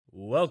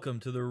Welcome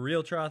to the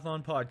Real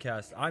Triathlon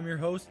Podcast. I'm your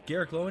host,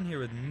 Garrick Lowen, here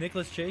with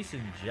Nicholas Chase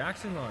and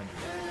Jackson Laundry.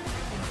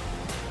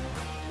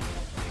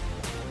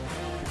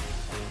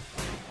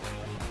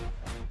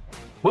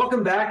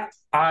 Welcome back.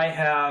 I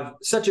have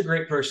such a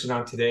great person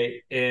on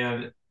today,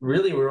 and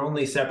really we're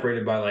only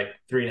separated by like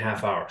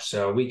 3.5 hours.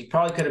 So we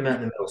probably could have met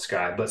in the middle,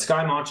 Skye. But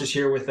Skye Moench is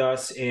here with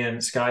us.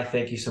 And Skye,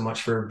 thank you so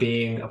much for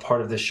being a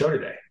part of this show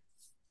today.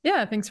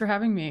 Yeah, thanks for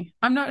having me.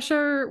 I'm not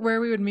sure where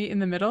we would meet in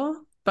the middle,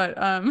 but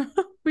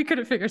we could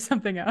have figured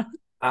something out.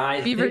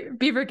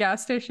 Beaver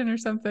gas station or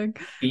something.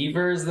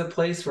 Beaver is the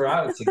place where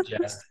I would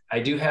suggest.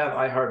 I do have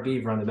I Heart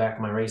Beaver on the back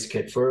of my race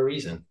kit for a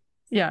reason.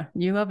 Yeah,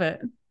 you love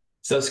it.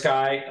 So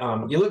Skye,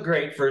 you look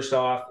great first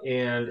off,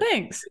 and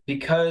thanks.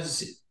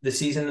 Because the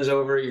season is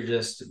over, you're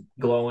just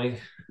glowing.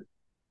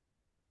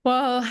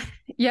 Well,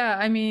 yeah,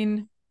 I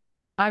mean,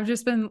 I've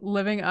just been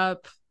living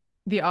up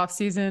the off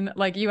season.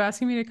 Like, you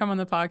asking me to come on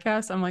the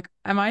podcast, I'm like,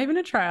 am I even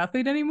a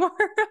triathlete anymore?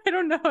 I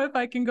don't know if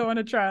I can go on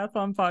a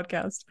triathlon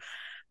podcast.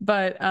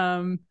 But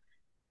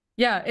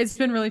yeah, it's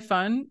been really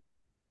fun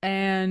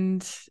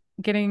and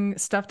getting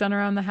stuff done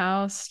around the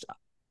house.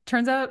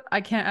 Turns out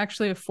I can't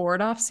actually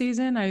afford off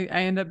season. I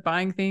end up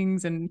buying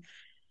things, and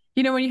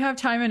when you have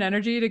time and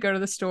energy to go to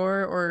the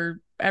store or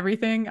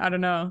everything, I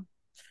don't know.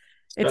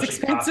 It's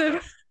expensive.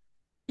 Costco.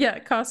 Yeah,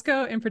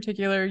 Costco in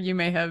particular, you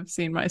may have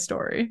seen my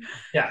story.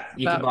 Yeah,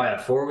 you can buy a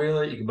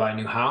four-wheeler, you can buy a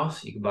new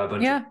house, you can buy a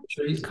bunch of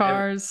trees.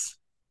 Cars.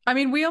 I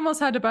mean, we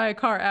almost had to buy a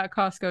car at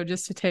Costco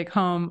just to take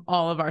home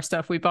all of our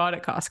stuff we bought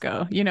at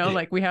Costco.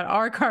 Like we had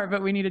our car,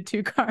 but we needed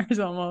two cars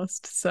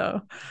almost.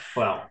 So,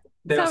 well,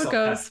 that's how it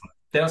goes.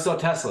 They don't sell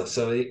Tesla.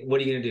 So what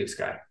are you going to do,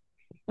 Skye?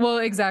 Well,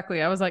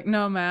 exactly. I was like,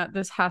 no, Matt,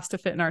 this has to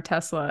fit in our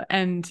Tesla,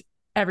 and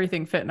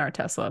everything fit in our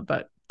Tesla,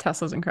 but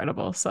Tesla's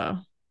incredible. So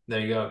there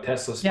you go.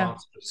 Tesla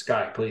sponsor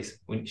Skye, please.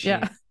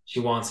 She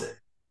wants it.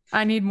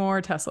 I need more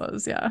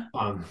Teslas. Yeah.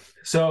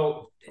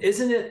 So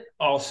isn't it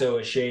also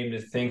a shame to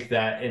think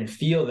that and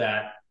feel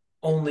that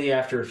only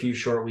after a few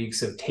short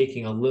weeks of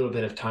taking a little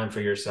bit of time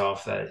for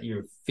yourself that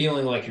you're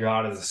feeling like you're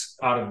out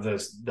of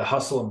the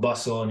hustle and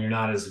bustle and you're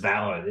not as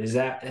valid? Is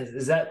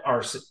that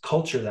our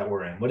culture that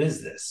we're in? What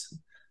is this?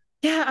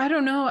 Yeah, I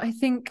don't know. I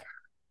think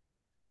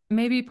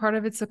maybe part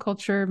of it's the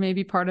culture.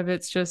 Maybe part of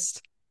it's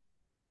just,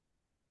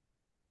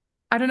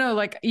 I don't know,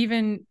 like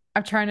even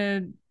I'm trying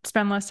to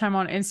spend less time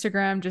on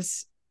Instagram,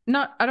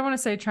 I don't want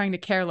to say trying to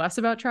care less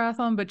about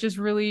triathlon, but just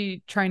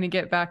really trying to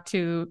get back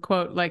to,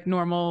 quote, like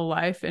normal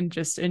life and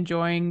just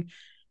enjoying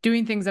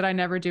doing things that I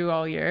never do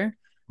all year,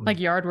 like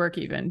yard work,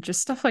 even just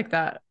stuff like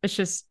that. It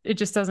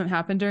just doesn't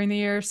happen during the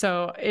year.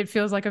 So it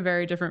feels like a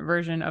very different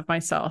version of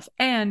myself,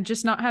 and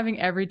just not having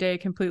every day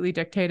completely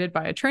dictated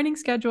by a training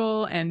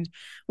schedule and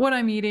what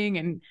I'm eating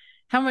and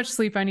how much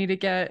sleep I need to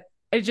get.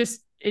 It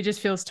just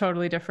feels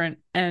totally different.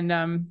 And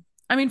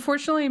I mean,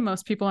 fortunately,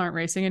 most people aren't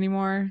racing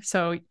anymore,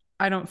 so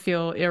I don't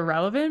feel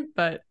irrelevant,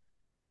 but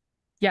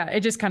yeah,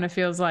 it just kind of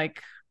feels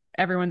like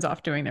everyone's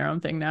off doing their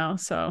own thing now.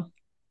 So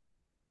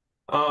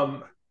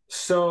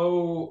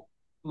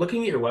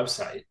looking at your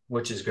website,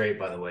 which is great,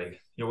 by the way,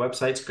 your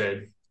website's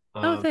good.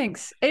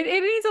 Thanks. It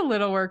needs a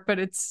little work, but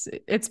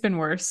it's been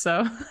worse.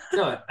 So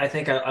no, I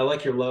think I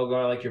like your logo.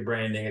 I like your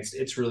branding.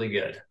 It's really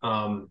good.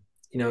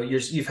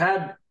 You've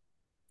had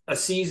a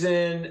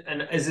season,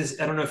 and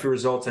I don't know if your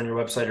results on your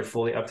website are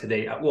fully up to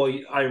date. Well,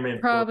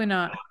 Ironman probably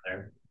not.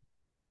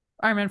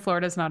 Ironman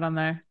Florida is not on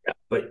there. Yeah,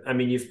 but I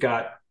mean, you've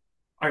got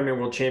Ironman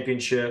World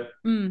Championship,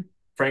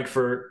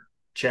 Frankfurt,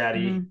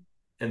 Chatty,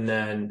 and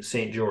then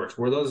St. George.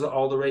 Were those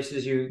all the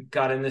races you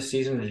got in this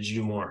season, or did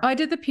you do more? I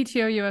did the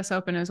PTO US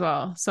Open as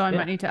well, so I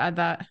might need to add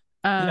that.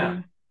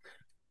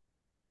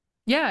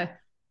 Yeah,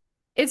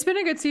 it's been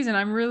a good season.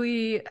 I'm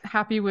really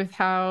happy with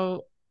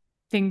how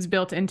things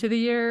built into the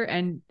year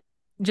and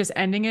just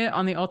ending it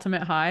on the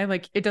ultimate high.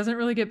 Like, it doesn't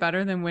really get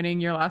better than winning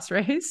your last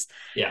race.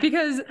 Yeah.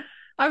 Because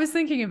I was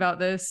thinking about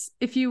this.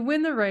 If you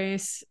win the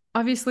race,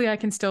 obviously I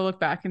can still look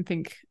back and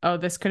think, oh,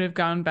 this could have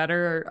gone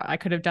better, or I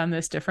could have done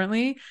this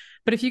differently.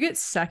 But if you get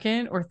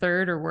second or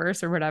third or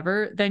worse or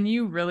whatever, then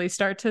you really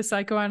start to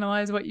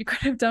psychoanalyze what you could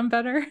have done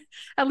better.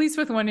 At least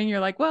with winning,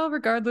 you're like, well,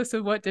 regardless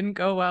of what didn't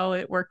go well,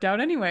 it worked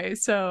out anyway.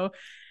 So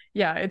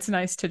yeah, it's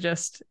nice to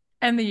just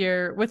end the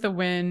year with a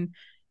win.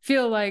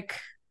 Feel like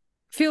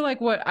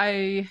what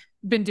I've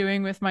been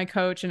doing with my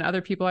coach and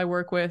other people I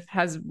work with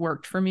has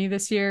worked for me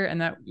this year,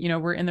 and that,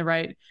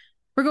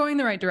 we're going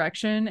the right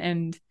direction,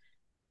 and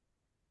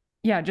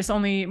yeah, just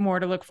only more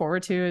to look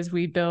forward to as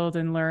we build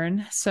and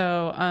learn.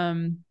 So,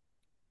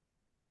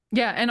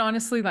 yeah. And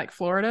honestly, like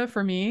Florida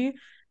for me,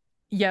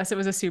 yes, it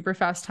was a super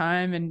fast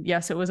time, and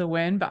yes, it was a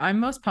win, but I'm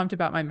most pumped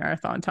about my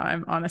marathon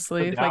time,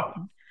 honestly. Like,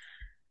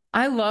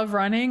 I love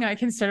running. I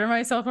consider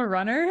myself a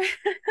runner,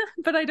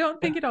 but I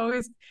don't think it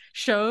always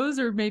shows,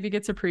 or maybe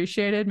gets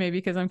appreciated, maybe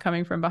because I'm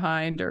coming from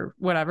behind or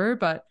whatever,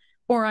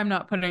 or I'm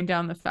not putting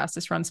down the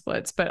fastest run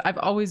splits. But I've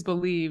always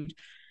believed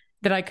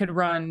that I could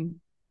run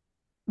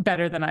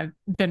better than I've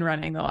been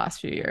running the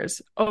last few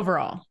years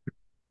overall.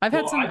 I've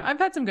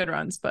had some good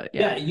runs, but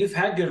yeah. Yeah, you've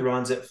had good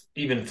runs at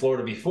even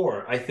Florida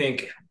before. I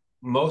think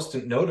most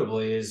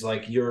notably is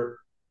like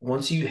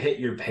once you hit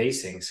your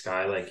pacing,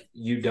 Skye, like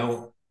you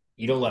don't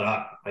let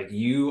up. Like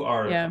you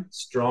are Yeah. a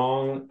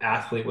strong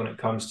athlete when it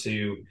comes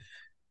to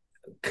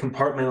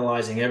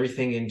compartmentalizing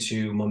everything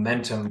into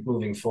momentum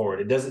moving forward.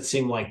 It doesn't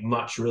seem like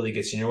much really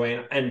gets in your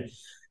way. And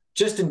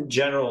just in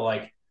general,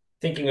 like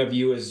thinking of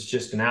you as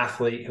just an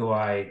athlete who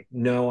I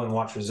know and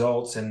watch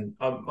results, and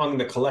among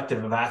the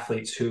collective of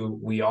athletes who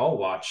we all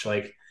watch,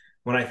 like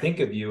when I think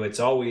of you, it's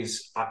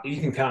always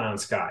you can count on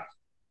Skye.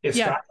 If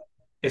Yeah. Skye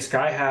if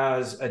Skye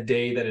has a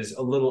day that is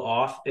a little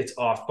off, it's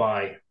off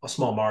by a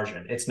small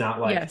margin. It's not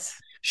like Yes.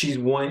 she's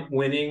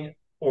winning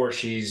or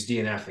she's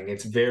DNFing.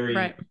 It's very,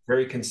 Right.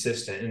 very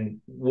consistent.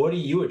 And what do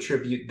you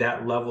attribute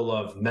that level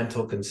of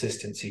mental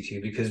consistency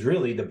to? Because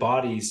really the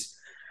body's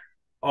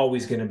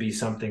always going to be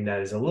something that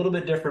is a little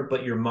bit different,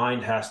 but your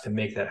mind has to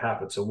make that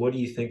happen. So what do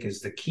you think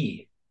is the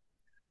key?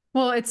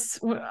 Well, it's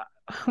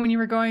when you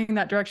were going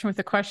that direction with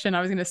the question,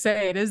 I was going to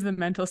say it is the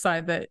mental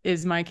side that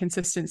is my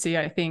consistency,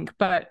 I think.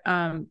 But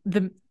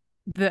the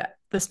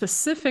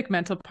specific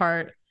mental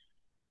part,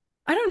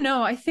 I don't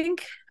know. I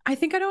think I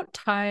don't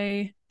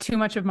tie too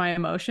much of my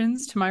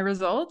emotions to my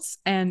results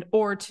and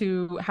or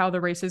to how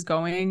the race is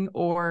going,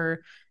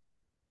 or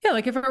yeah,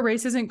 like if a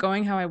race isn't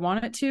going how I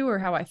want it to or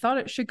how I thought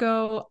it should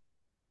go,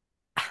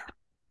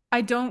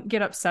 I don't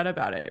get upset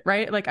about it,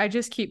 right? Like I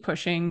just keep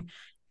pushing.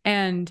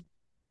 And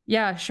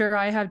yeah, sure,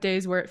 I have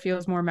days where it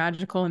feels more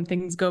magical and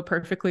things go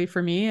perfectly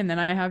for me. And then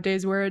I have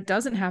days where it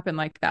doesn't happen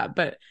like that.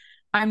 But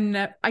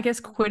I guess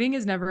quitting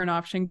is never an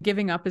option.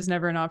 Giving up is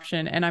never an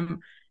option.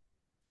 And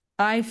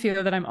I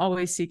feel that I'm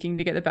always seeking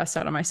to get the best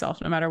out of myself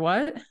no matter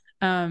what.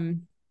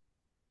 And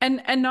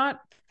not,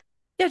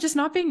 yeah, just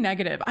not being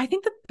negative. I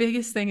think the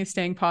biggest thing is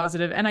staying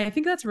positive. And I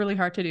think that's really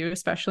hard to do,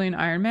 especially in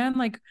Ironman.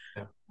 Like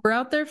Yeah. we're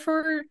out there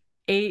for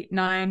 8,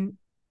 9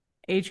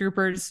 age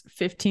groupers,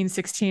 15,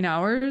 16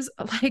 hours.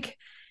 Like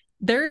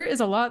there is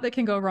a lot that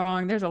can go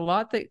wrong. There's a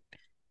lot that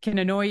can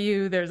annoy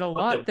you. There's a What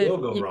lot that that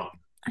will go wrong?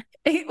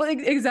 like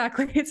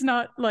exactly. It's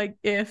not like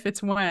if,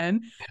 it's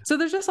when. So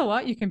there's just a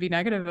lot you can be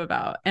negative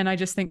about. And I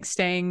just think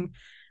staying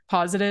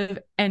positive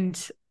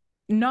and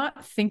not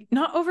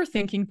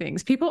overthinking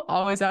things. People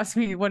always ask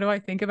me, what do I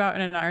think about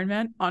in an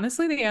Ironman?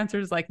 Honestly, the answer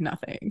is like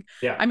nothing.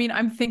 Yeah. I mean,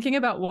 I'm thinking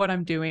about what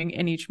I'm doing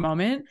in each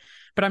moment,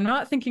 but I'm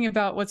not thinking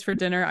about what's for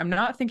dinner. I'm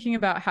not thinking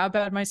about how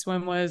bad my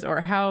swim was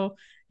or how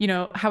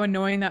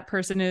annoying that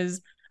person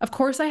is. Of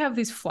course, I have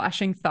these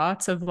flashing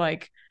thoughts of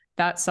like,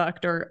 that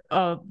sucked, or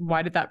oh,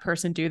 why did that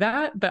person do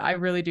that? But I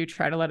really do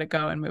try to let it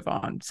go and move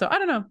on. So I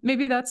don't know,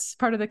 maybe that's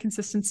part of the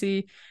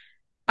consistency.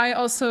 I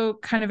also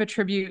kind of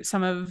attribute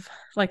some of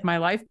like my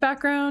life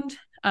background,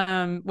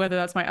 whether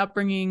that's my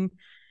upbringing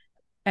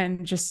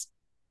and just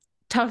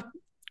tough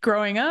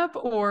growing up,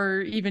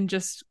 or even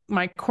just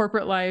my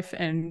corporate life.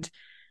 And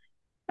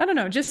I don't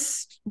know,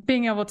 just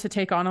being able to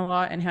take on a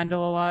lot and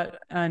handle a lot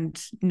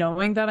and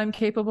knowing that I'm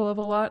capable of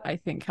a lot, I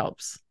think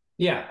helps.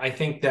 Yeah, I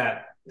think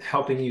that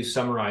helping you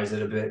summarize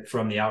it a bit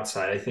from the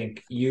outside, I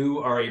think you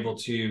are able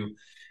to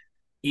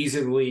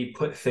easily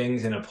put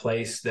things in a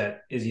place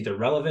that is either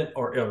relevant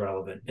or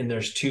irrelevant. And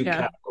there's two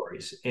Yeah.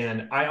 categories.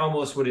 And I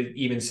almost would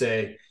even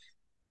say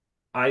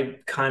I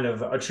kind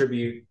of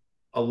attribute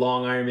a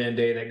long Ironman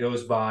day that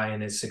goes by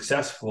and is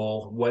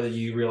successful, whether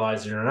you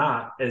realize it or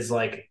not, as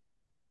like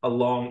a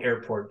long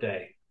airport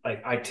day.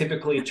 Like I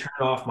typically turn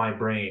off my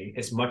brain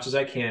as much as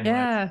I can when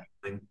I'm Yeah.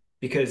 traveling,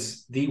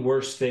 because the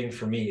worst thing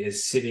for me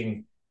is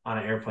sitting on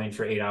an airplane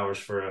for 8 hours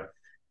for a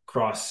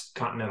cross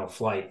continental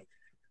flight.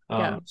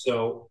 Yeah.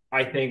 So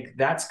I think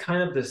that's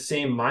kind of the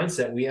same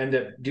mindset we end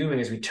up doing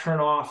is we turn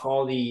off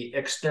all the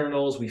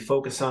externals, we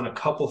focus on a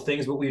couple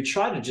things, but we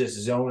try to just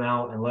zone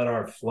out and let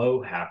our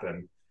flow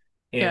happen.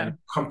 Yeah. And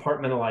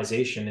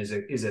compartmentalization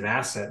is an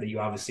asset that you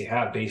obviously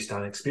have based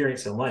on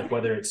experience in life,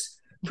 whether it's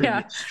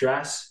Yeah. previous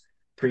stress,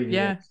 previous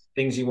Yeah.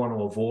 things you want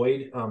to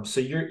avoid.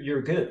 So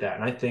you're good at that,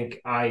 and I think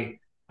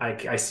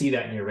I see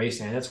that in your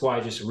racing, and that's why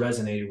it just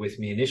resonated with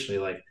me initially.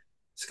 Like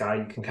Skye,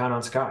 you can count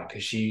on Skye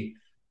because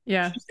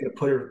Yeah.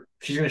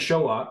 she's gonna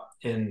show up,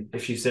 and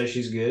if she says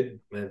she's good,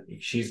 then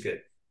she's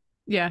good.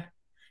 Yeah.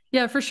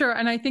 Yeah, for sure.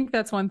 And I think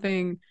that's one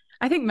thing.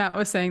 I think Matt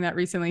was saying that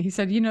recently. He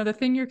said, the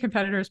thing your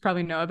competitors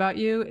probably know about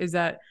you is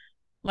that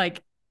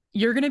like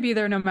you're going to be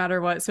there no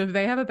matter what. So if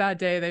they have a bad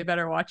day, they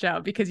better watch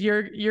out because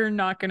you're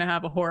not going to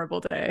have a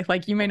horrible day.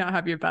 Like you may not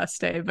have your best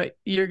day, but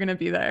you're going to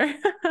be there.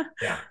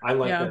 Yeah, I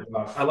like Yeah.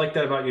 that I like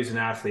that about you as an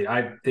athlete.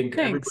 I think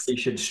Thanks. everybody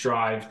should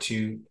strive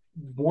to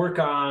work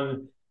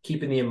on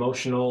keeping the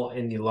emotional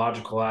and the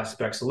logical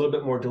aspects a little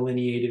bit more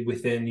delineated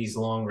within these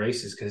long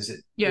races, because it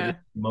is Yeah. an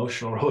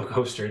emotional roller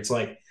coaster. It's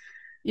like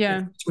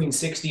Yeah. it's between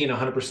 60 and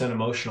 100%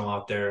 emotional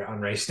out there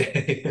on race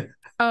day.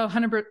 Oh,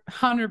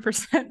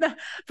 100%.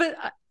 But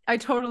I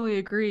totally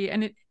agree.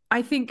 And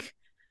I think,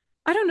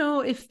 I don't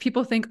know if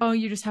people think, oh,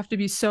 you just have to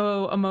be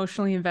so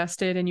emotionally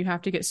invested and you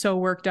have to get so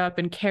worked up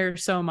and care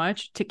so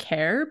much to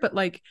care. But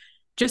like,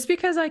 just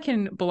because I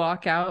can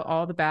block out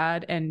all the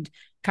bad and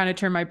kind of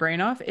turn my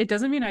brain off. It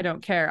doesn't mean I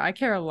don't care. I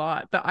care a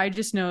lot, but I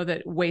just know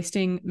that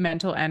wasting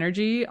mental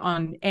energy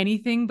on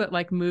anything but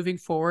like moving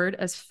forward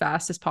as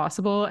fast as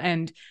possible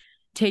and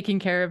taking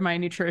care of my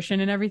nutrition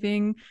and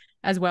everything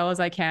as well as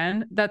I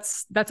can,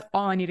 that's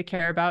all I need to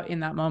care about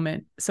in that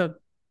moment. So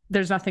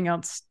there's nothing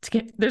else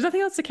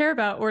to care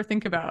about or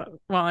think about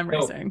while I'm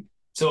racing.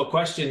 So a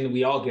question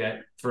we all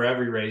get for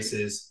every race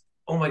is,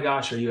 oh my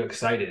gosh, are you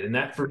excited? And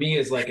that for me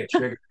is like a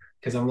trigger,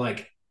 because I'm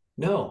like,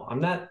 no, I'm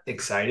not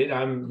excited.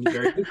 I'm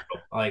very neutral.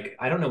 Like,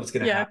 I don't know what's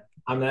going to happen.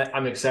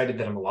 I'm excited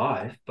that I'm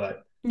alive,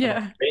 but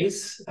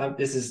race,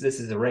 this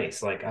is a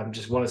race. Like, I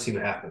just want to see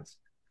what happens.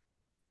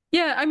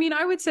 Yeah. I mean,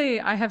 I would say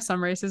I have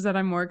some races that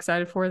I'm more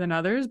excited for than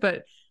others,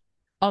 but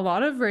a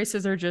lot of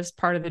races are just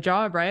part of the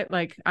job, right?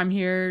 Like I'm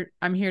here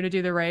to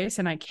do the race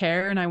and I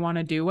care and I want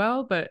to do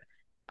well, but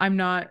I'm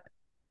not,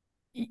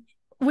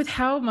 with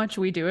how much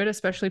we do it,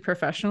 especially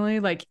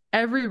professionally, like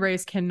every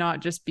race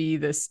cannot just be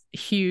this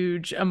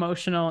huge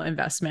emotional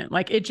investment.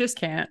 Like it just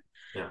can't.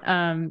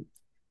 Yeah.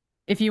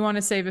 If you want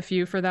to save a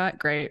few for that,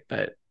 great.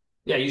 But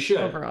yeah, you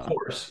should, overall, of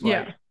course.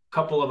 Like, a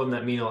couple of them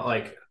that mean,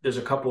 like, there's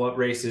a couple of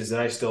races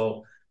that I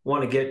still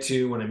want to get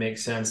to when it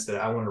makes sense,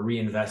 that I want to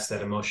reinvest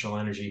that emotional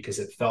energy because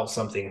it felt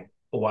something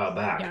a while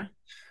back. Yeah.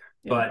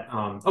 But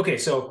okay,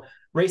 so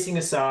racing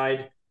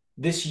aside,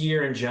 this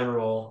year in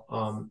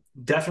general,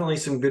 definitely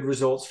some good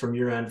results from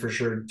your end for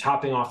sure.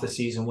 Topping off the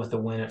season with a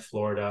win at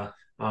Florida.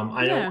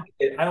 I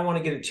don't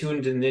want to get too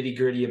into the nitty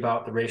gritty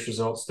about the race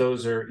results.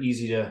 Those are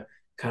easy to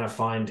kind of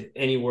find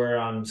anywhere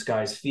on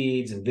Skye's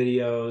feeds and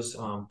videos.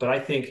 But I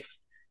think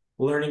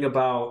learning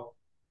about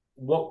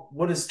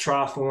what is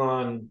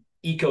triathlon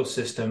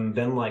ecosystem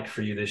been like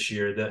for you this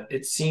year, that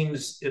it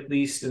seems, at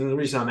least, and the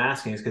reason I'm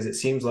asking is because it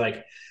seems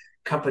like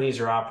companies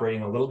are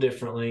operating a little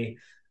differently.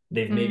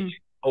 They've maybe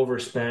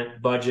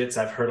overspent budgets.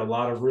 I've heard a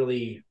lot of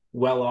really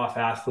well-off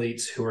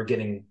athletes who are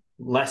getting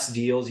less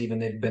deals, even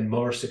they've been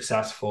more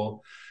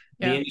successful.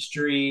 The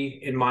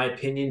industry, in my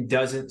opinion,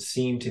 doesn't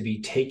seem to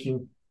be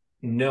taking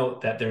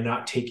note that they're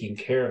not taking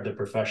care of the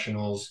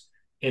professionals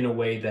in a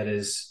way that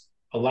is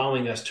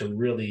allowing us to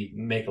really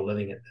make a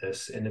living at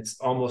this. And it's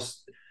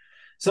almost,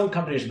 some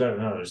companies are better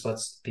than others,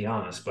 let's be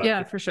honest, but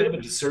yeah, for sure, a bit of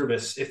a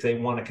disservice if they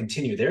want to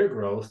continue their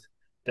growth,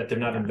 that they're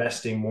not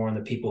investing more in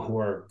the people who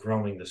are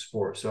growing the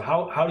sport. So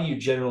how do you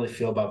generally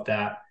feel about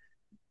that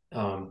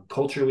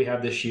culture we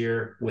have this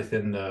year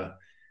within the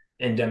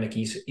endemic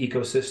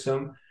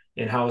ecosystem,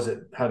 and how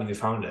have you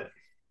found it?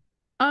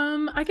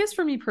 I guess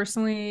for me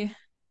personally,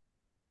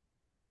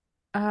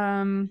 you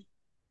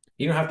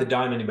don't have to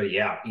dime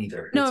anybody out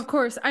either. No, of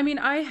course. I mean,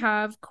 I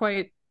have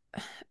quite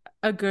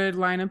a good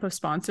lineup of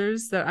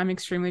sponsors that I'm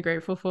extremely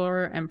grateful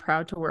for and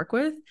proud to work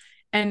with.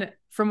 And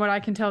from what I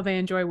can tell, they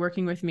enjoy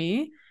working with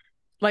me.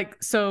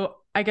 Like, so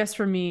I guess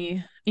for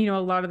me, a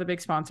lot of the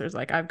big sponsors,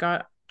 like I've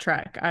got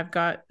Trek, I've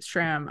got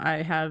SRAM,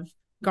 I have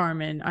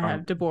Garmin, I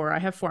have DeBoer, I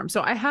have Form.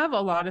 So I have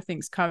a lot of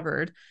things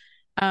covered.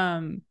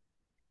 And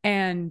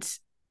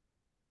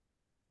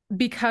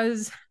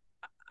because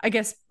I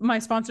guess my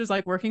sponsors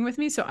like working with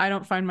me, so I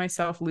don't find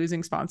myself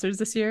losing sponsors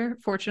this year,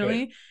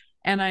 fortunately. Good.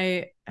 And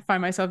I find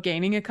myself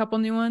gaining a couple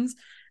new ones.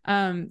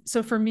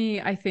 So for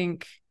me, I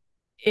think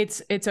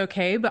it's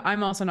okay, but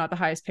I'm also not the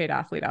highest paid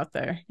athlete out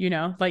there,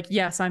 like,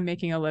 yes, I'm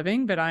making a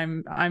living, but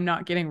I'm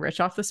not getting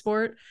rich off the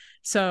sport.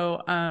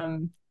 So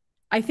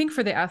I think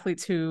for the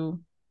athletes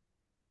who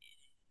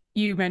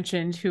you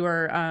mentioned who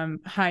are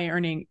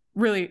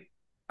really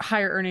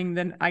higher earning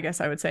than I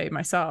guess I would say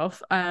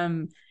myself,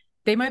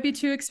 they might be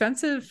too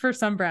expensive for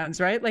some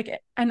brands, right?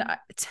 Like, and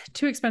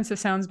too expensive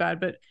sounds bad,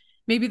 but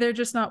maybe they're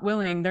just not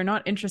willing. They're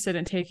not interested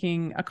in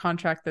taking a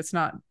contract that's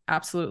not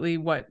absolutely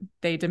what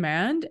they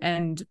demand.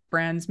 And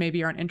brands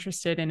maybe aren't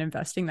interested in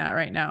investing that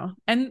right now.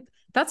 And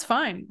that's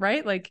fine,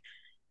 right? Like,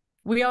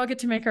 we all get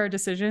to make our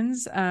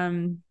decisions.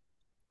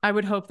 I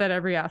would hope that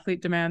every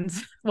athlete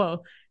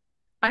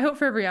I hope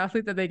for every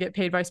athlete that they get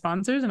paid by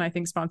sponsors. And I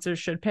think sponsors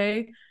should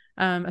pay,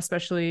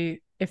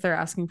 especially if they're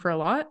asking for a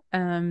lot.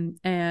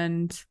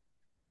 And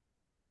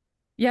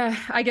yeah,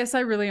 I guess I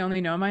really only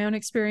know my own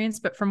experience,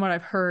 but from what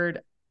I've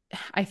heard,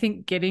 I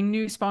think getting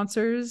new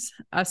sponsors,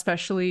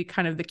 especially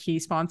kind of the key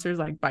sponsors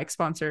like bike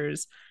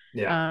sponsors,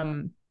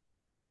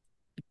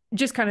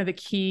 just kind of the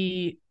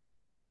key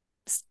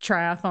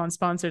triathlon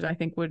sponsors, I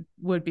think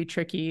would be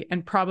tricky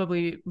and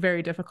probably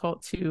very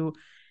difficult to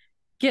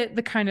get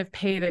the kind of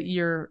pay that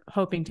you're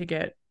hoping to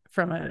get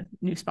from a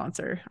new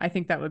sponsor. I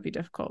think that would be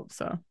difficult.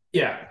 So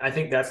yeah, I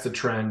think that's the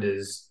trend,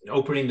 is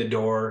opening the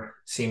door.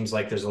 Seems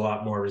like there's a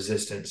lot more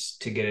resistance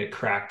to get it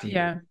cracked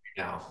now.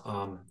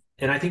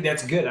 And I think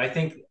that's good.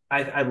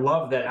 I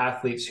love that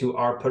athletes who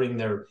are putting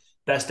their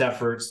best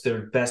efforts,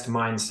 their best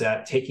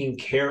mindset, taking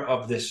care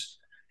of this.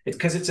 It's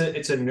because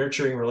it's a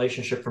nurturing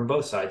relationship from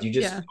both sides. You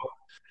just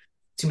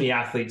too many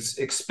athletes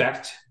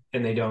expect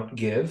and they don't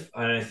give.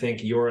 And I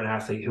think you're an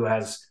athlete who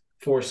has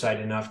foresight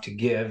enough to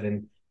give.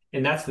 And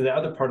that's the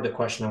other part of the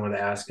question I want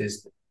to ask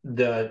is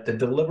the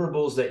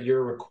deliverables that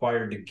you're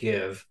required to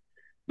give.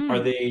 Are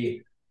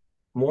they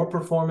more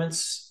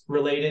performance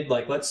related?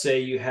 Like, let's say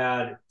you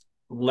had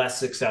less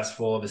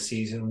successful of a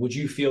season, would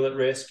you feel at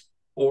risk?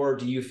 Or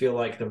do you feel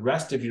like the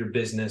rest of your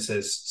business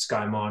as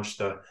Skye Moench,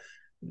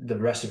 the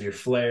rest of your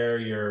flair,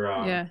 your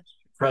Yeah.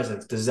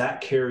 presence, does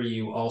that carry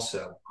you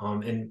also?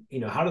 And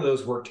how do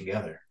those work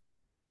together?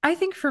 I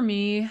think for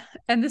me,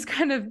 and this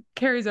kind of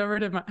carries over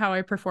to how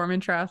I perform in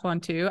triathlon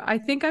too, I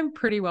think I'm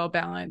pretty well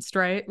balanced,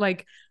 right?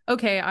 Like,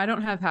 okay, I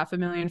don't have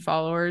 500,000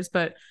 followers,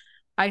 but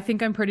I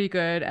think I'm pretty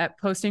good at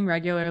posting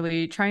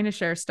regularly, trying to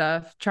share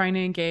stuff, trying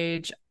to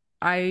engage.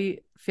 I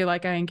feel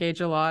like I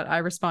engage a lot. I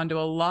respond to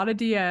a lot of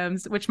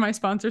DMs, which my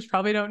sponsors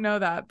probably don't know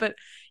that, but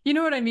you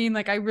know what I mean?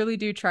 Like I really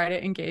do try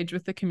to engage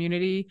with the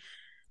community.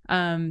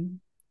 Um,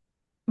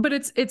 but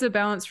it's a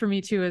balance for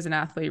me too as an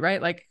athlete,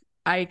 right? Like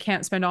I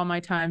can't spend all my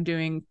time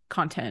doing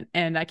content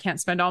and I can't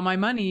spend all my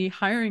money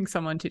hiring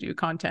someone to do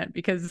content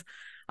because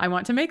I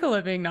want to make a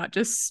living, not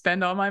just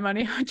spend all my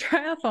money on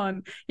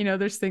triathlon.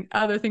 There's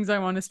other things I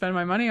want to spend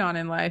my money on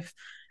in life.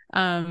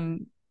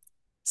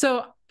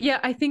 So yeah,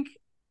 I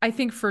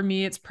think for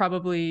me, it's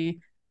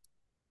probably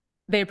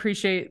they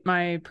appreciate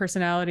my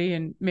personality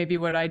and maybe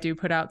what I do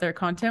put out there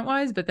content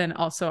wise, but then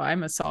also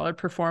I'm a solid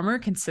performer,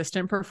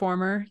 consistent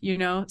performer,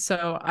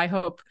 So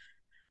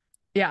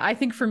I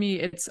think for me,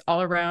 it's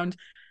all around.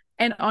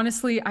 And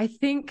honestly, I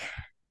think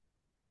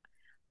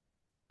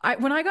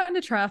when I got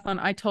into triathlon,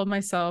 I told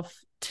myself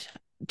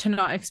to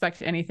not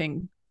expect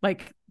anything.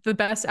 Like the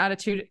best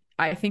attitude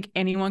I think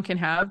anyone can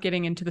have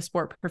getting into the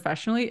sport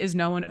professionally is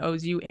no one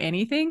owes you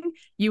anything.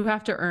 You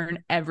have to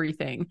earn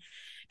everything.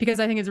 Because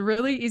I think it's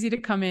really easy to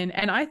come in,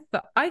 and I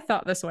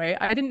thought this way.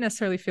 I didn't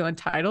necessarily feel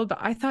entitled, but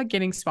I thought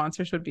getting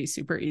sponsors would be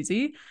super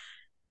easy.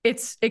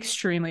 It's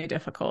extremely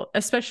difficult,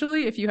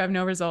 especially if you have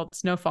no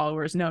results, no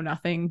followers, no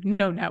nothing,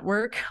 no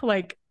network.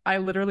 Like I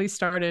literally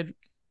started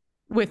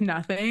with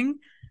nothing.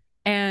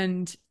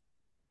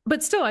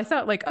 But still, I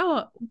thought like,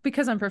 oh,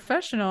 because I'm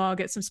professional, I'll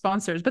get some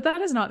sponsors. But that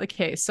is not the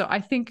case. So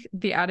I think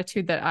the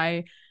attitude that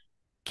I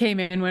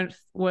came in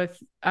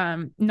with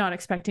not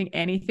expecting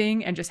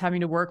anything and just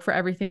having to work for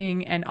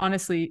everything and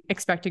honestly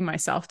expecting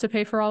myself to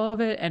pay for all of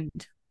it and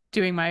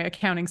doing my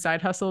accounting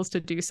side hustles to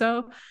do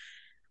so.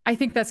 I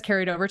think that's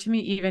carried over to me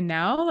even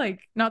now.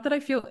 Like, not that I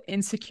feel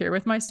insecure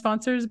with my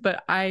sponsors,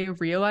 but I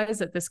realize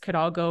that this could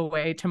all go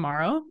away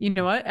tomorrow. You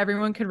know what?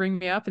 Everyone could ring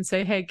me up and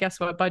say, hey, guess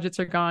what? Budgets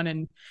are gone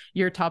and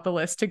you're top of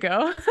list to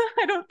go.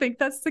 I don't think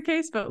that's the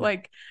case, but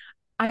like,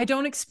 I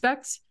don't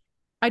expect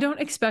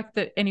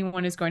that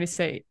anyone is going to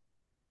say,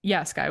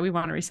 yeah, Skye, we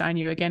want to resign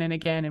you again and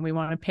again, and we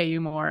want to pay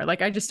you more.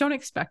 Like, I just don't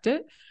expect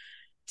it.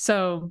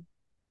 So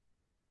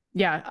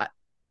yeah,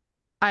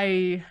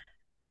 I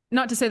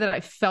not to say that I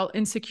felt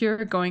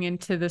insecure going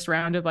into this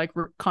round of like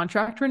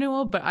contract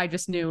renewal, but I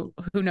just knew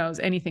who knows,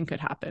 anything could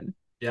happen.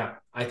 Yeah,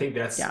 I think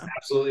that's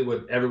absolutely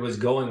what everyone's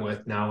going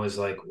with now is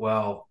like,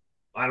 well,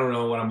 I don't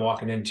know what I'm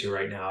walking into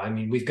right now. I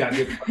mean, we've got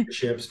good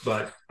partnerships,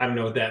 but I don't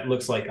know what that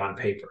looks like on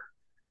paper.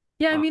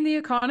 Yeah, I mean, the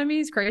economy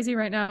is crazy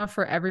right now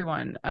for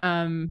everyone.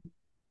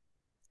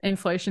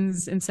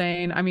 Inflation's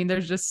insane. I mean,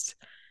 there's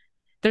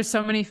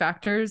so many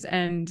factors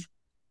and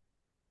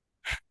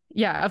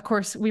yeah, of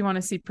course, we want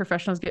to see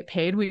professionals get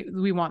paid.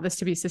 We want this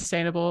to be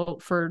sustainable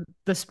for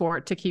the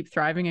sport to keep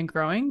thriving and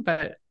growing.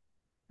 But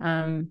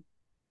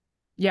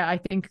yeah, I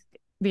think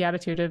the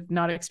attitude of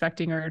not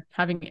expecting or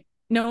having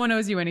no one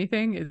owes you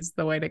anything is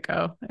the way to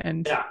go.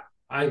 And yeah,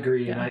 I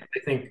agree. Yeah. And I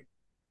think,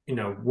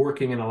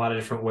 working in a lot of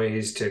different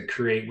ways to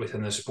create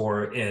within the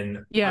sport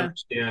and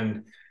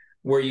understand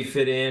where you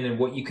fit in and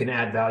what you can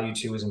add value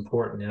to is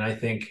important. And I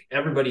think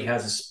everybody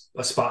has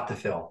a spot to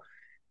fill.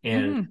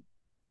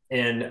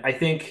 And I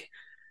think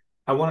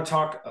I want to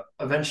talk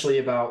eventually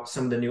about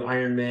some of the new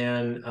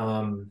Ironman,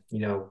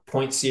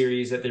 point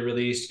series that they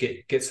released,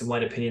 get some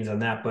light opinions on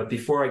that. But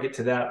before I get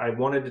to that, I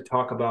wanted to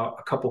talk about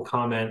a couple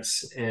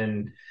comments,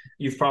 and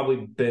you've probably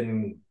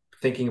been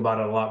thinking about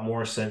it a lot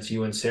more since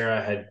you and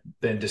Sarah had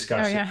been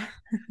discussing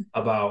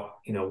about,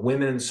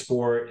 women in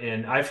sport.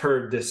 And I've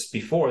heard this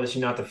before. This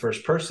is not the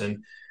first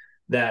person.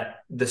 That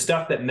the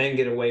stuff that men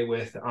get away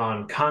with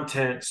on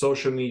content,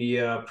 social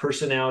media,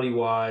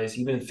 personality-wise,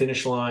 even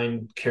finish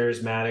line,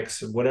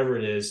 charismatics, whatever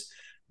it is,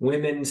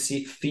 women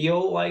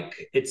feel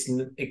like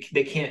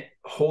they can't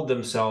hold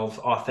themselves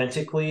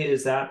authentically.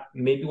 Is that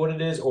maybe what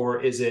it is? Or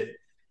is it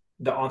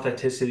the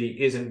authenticity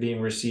isn't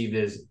being received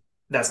as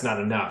that's not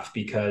enough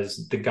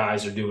because the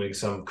guys are doing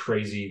some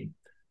crazy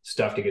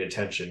stuff to get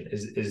attention?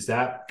 Is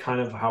that kind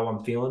of how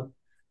I'm feeling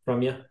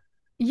from you?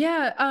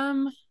 Yeah.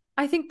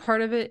 I think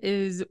part of it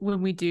is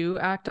when we do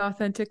act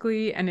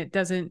authentically and it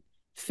doesn't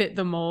fit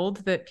the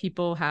mold that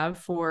people have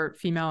for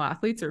female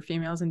athletes or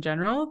females in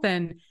general,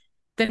 then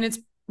it's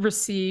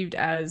received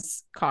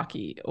as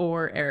cocky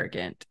or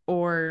arrogant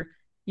or,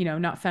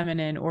 not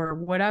feminine or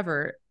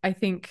whatever. I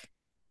think,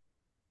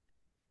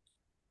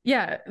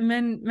 yeah,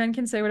 men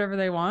can say whatever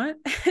they want,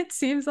 it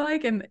seems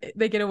like, and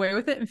they get away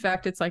with it. In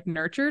fact, it's like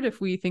nurtured. If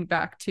we think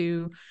back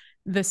to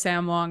the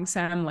Sam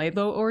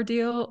Laidlow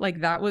ordeal, like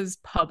that was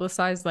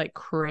publicized like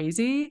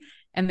crazy,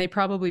 and they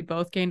probably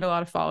both gained a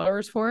lot of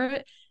followers for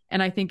it.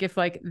 And I think if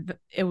like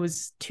it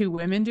was two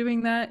women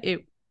doing that,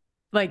 it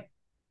like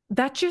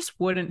that just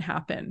wouldn't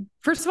happen.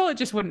 First of all, it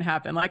just wouldn't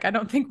happen. Like, I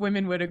don't think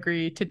women would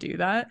agree to do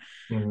that.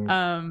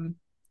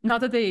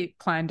 Not that they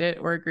planned it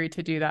or agreed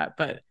to do that,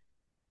 but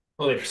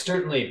well, they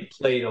certainly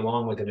played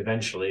along with it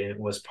eventually, and it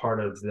was part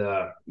of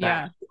the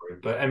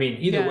backstory. But I mean,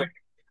 either way,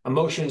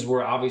 emotions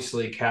were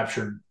obviously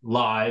captured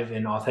live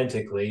and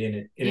authentically,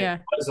 and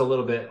it was a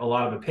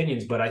lot of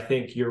opinions. But I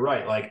think you're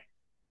right. Like,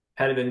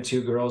 had it been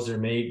two girls that are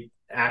made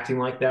acting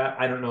like that,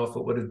 I don't know if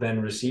it would have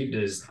been received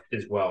as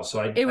well.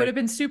 So it would have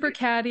been super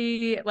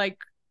catty. Like,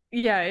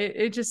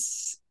 it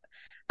just,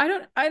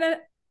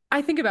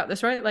 I think about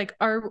this, right? Like,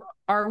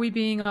 are we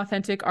being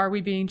authentic? Are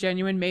we being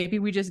genuine? Maybe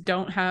we just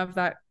don't have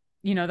that,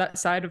 that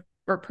side of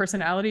our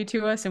personality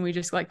to us, and we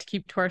just like to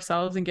keep to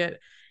ourselves and get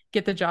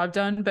the job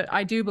done. But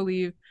I do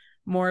believe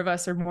more of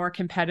us are more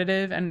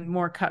competitive and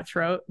more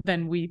cutthroat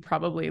than we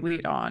probably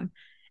lead on.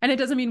 And it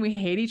doesn't mean we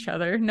hate each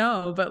other.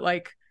 No, but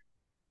like,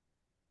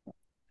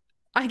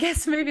 I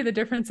guess maybe the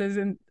difference is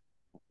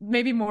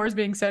maybe more is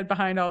being said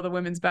behind all the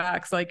women's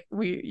backs. Like,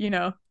 it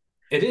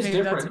is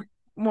different. That's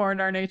more in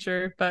our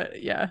nature,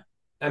 but yeah.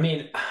 I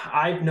mean,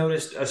 I've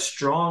noticed a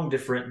strong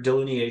different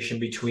delineation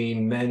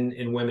between men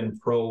and women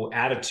pro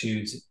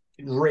attitudes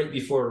right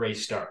before a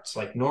race starts.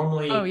 Like,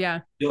 normally,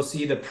 you'll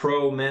see the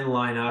pro men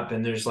line up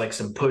and there's like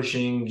some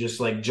pushing, just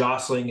like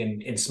jostling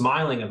and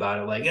smiling about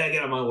it. Like, yeah, get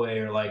out of my way.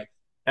 Or like,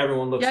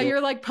 everyone looks. Yeah,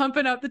 you're like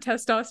pumping up the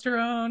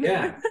testosterone.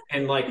 Yeah.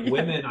 And like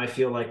women, I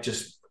feel like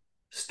just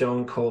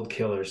stone cold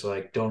killers.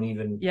 Like, don't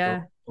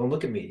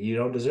look at me. You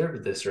don't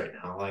deserve this right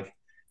now. Like,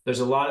 there's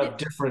a lot of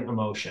different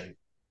emotion.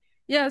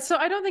 Yeah. So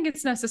I don't think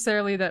it's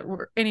necessarily that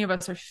any of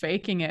us are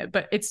faking it,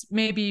 but it's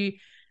maybe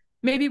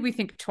we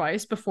think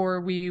twice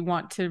before we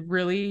want to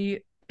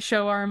really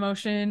show our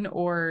emotion,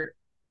 or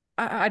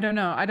I don't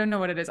know. I don't know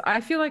what it is.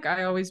 I feel like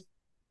I always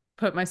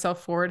put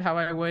myself forward how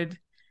I would.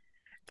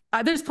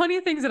 There's plenty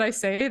of things that I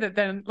say that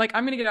then, like,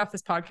 I'm going to get off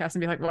this podcast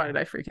and be like, why did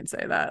I freaking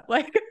say that?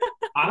 Like,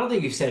 I don't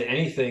think you've said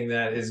anything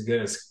that is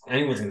good.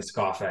 Anyone's going to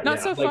scoff at.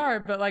 Not so far,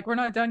 but like, we're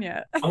not done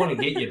yet. I want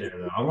to get you there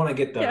though. I want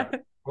to get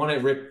I want to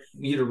rip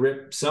you to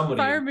rip somebody.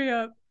 Fire me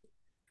up.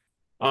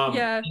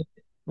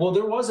 Well,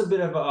 there was a bit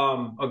of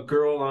a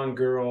girl on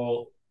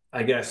girl,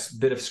 I guess,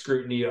 bit of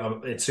scrutiny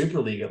at Super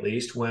League, at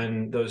least,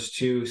 when those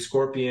two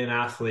Scorpion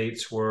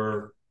athletes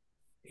were,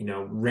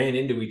 ran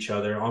into each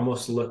other.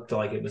 Almost looked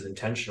like it was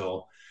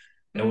intentional.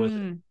 It was,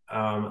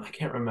 I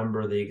can't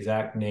remember the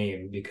exact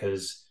name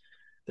because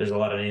there's a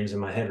lot of names in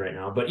my head right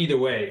now. But either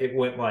way, it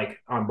went like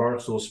on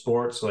Barstool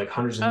Sports, like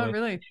hundreds of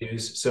millions of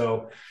views.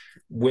 So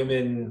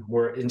women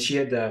were, and she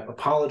had to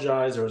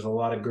apologize. There was a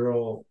lot of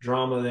girl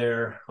drama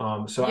there.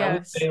 So I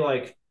would say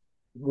like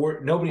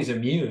nobody's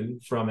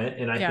immune from it.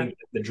 And I think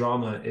that the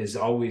drama is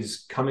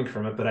always coming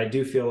from it. But I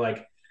do feel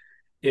like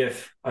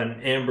if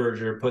an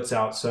Amberger puts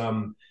out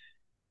some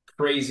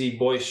crazy,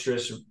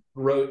 boisterous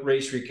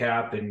race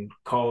recap and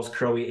calls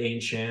Crowy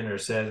ancient or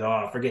says,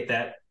 oh, forget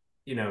that,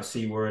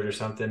 C word or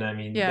something. I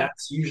mean,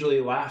 that's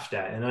usually laughed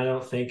at. And I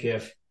don't think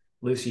if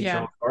Lucy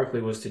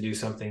Jones-Barkley was to do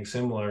something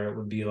similar, it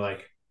would be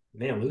like,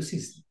 man,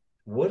 Lucy's,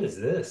 what is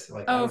this?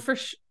 Like,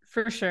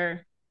 for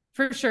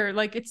sure.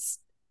 Like, it's,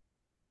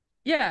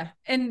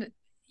 and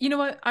you know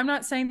what? I'm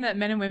not saying that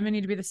men and women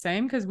need to be the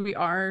same, because we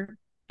are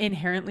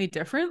inherently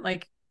different.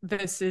 Like,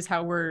 this is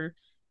how we're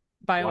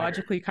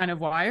biologically kind of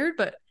wired,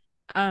 but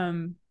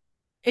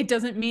it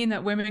doesn't mean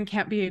that women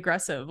can't be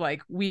aggressive.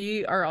 Like,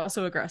 we are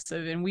also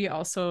aggressive, and we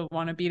also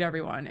want to beat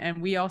everyone, and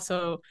we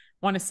also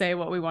want to say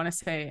what we want to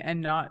say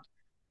and not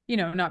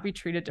be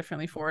treated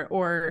differently for it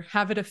or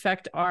have it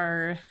affect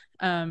our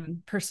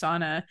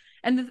persona.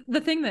 And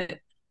the thing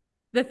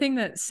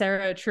that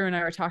Sarah True and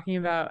I were talking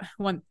about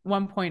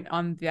one point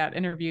on that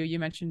interview you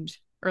mentioned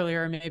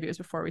earlier, maybe it was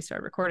before we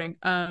started recording,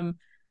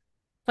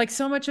 like,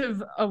 so much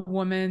of a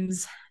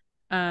woman's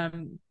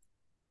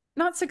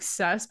not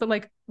success, but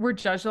like, we're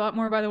judged a lot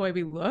more by the way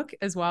we look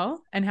as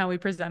well and how we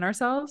present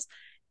ourselves.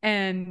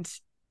 And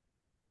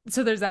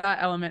so there's that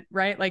element,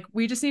 right? Like,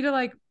 we just need to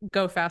like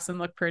go fast and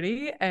look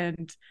pretty,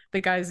 and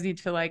the guys need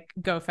to like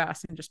go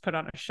fast and just put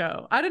on a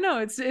show. I don't know.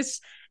 It's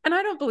and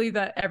I don't believe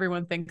that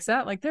everyone thinks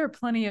that. Like, there are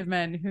plenty of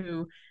men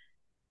who,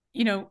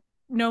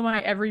 know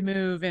my every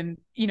move and,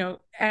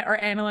 are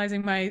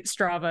analyzing my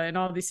Strava and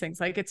all these things.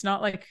 Like, it's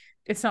not like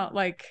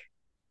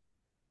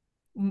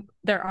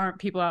there aren't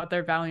people out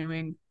there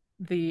valuing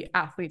the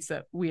athletes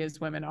that we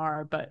as women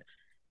are, but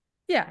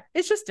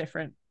it's just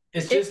different.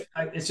 It's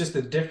just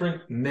the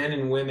different men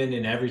and women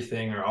and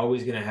everything are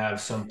always going to have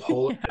some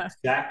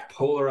exact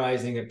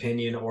polarizing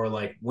opinion, or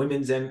like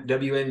women's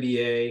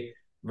WNBA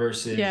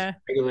versus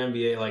regular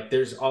NBA. Like,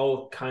 there's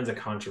all kinds of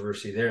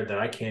controversy there that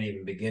I can't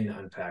even begin to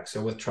unpack.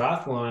 So with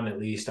triathlon, at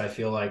least, I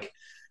feel like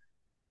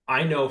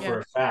I know for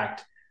a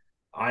fact,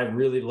 I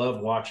really love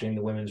watching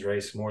the women's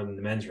race more than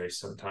the men's race.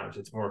 Sometimes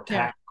it's more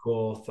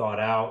tactical, thought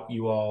out.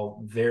 You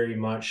all very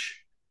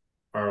much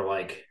are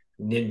like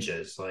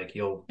ninjas. Like,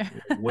 you'll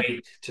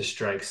wait to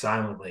strike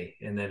silently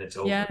and then it's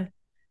over.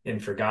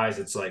 And for guys,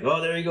 it's like,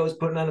 oh, there he goes,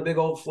 putting on a big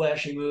old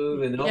flashy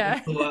move, and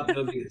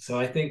so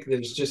I think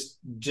there's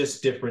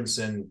just difference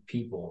in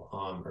people,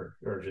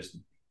 or just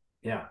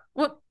Yeah.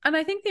 Well, and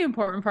I think the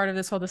important part of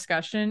this whole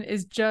discussion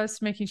is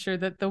just making sure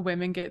that the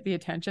women get the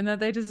attention that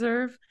they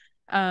deserve.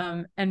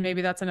 And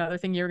maybe that's another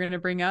thing you're going to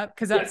bring up,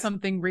 because that's Yes.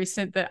 something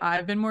recent that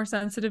I've been more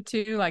sensitive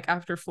to, like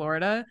after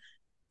Florida.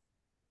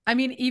 I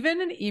mean,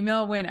 even an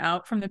email went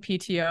out from the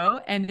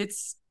PTO, and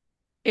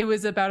it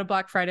was about a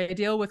Black Friday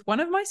deal with one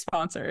of my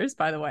sponsors,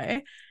 by the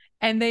way,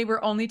 and they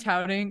were only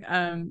touting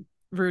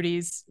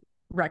Rudy's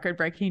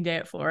record-breaking day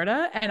at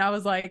Florida, and I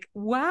was like,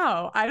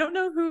 wow, I don't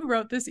know who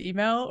wrote this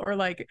email, or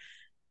like,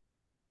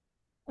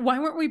 why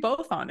weren't we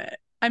both on it?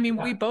 I mean,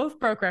 Yeah. we both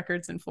broke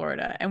records in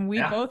Florida, and we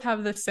Yeah. both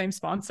have the same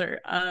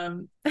sponsor.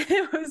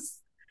 It was,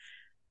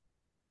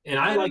 And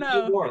I I don't like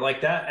you know. more.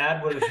 Like that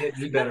ad would have hit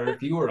me better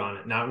if you were on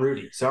it, not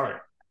Rudy. Sorry.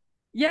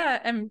 Yeah,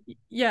 and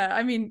yeah,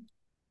 I mean,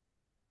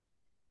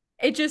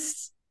 it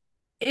just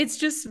it's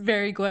just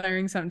very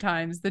glaring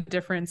sometimes, the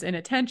difference in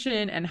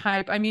attention and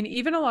hype. I mean,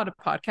 even a lot of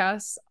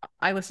podcasts,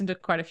 I listen to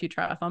quite a few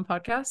triathlon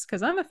podcasts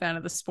because I'm a fan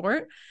of the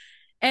sport.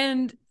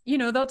 And,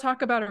 they'll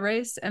talk about a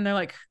race and they're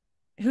like,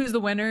 who's the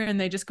winner? And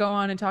they just go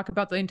on and talk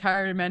about the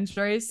entire men's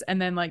race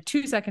and then like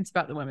 2 seconds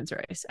about the women's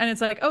race. And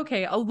it's like,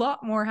 okay, a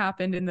lot more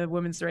happened in the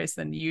women's race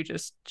than you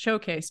just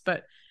showcased.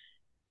 But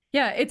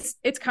yeah, it's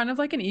kind of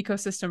like an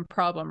ecosystem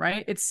problem,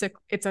 right? It's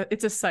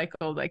a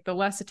cycle. Like the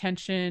less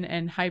attention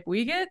and hype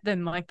we get,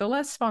 then like the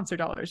less sponsor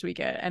dollars we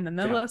get, and then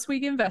the Yeah. less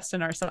we invest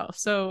in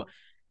ourselves. So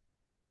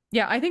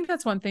yeah, I think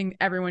that's one thing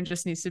everyone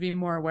just needs to be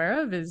more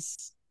aware of,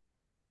 is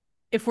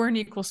if we're an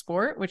equal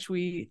sport, which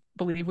we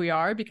believe we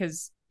are,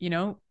 because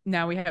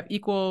now we have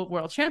equal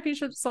world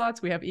championship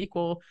slots, we have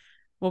equal,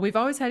 well, we've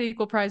always had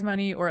equal prize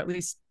money, or at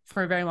least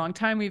for a very long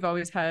time we've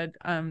always had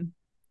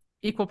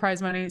equal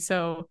prize money.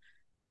 So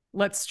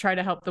let's try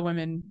to help the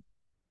women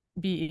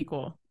be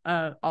equal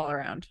all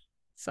around.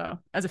 So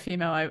as a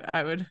female,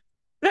 I would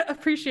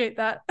appreciate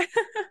that.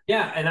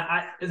 Yeah,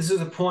 and this is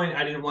a point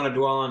I didn't want to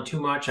dwell on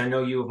too much. I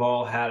know you have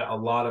all had a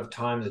lot of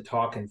time to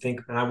talk and think,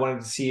 and I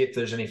wanted to see if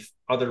there's any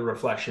other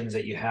reflections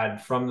that you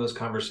had from those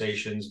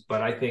conversations.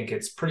 But I think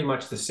it's pretty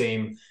much the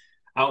same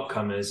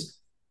outcome as,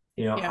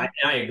 Yeah.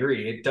 I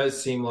agree. It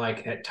does seem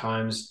like at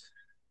times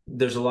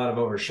there's a lot of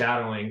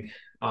overshadowing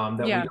that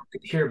we Yeah. don't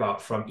hear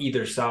about from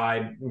either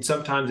side. And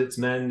sometimes it's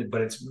men,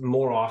 but it's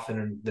more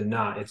often than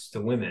not, it's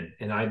the women.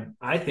 And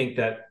I think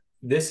that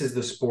this is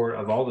the sport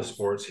of all the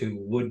sports who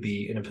would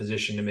be in a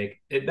position to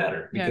make it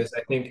better, Yeah. because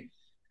I think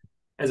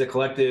as a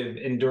collective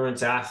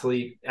endurance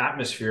athlete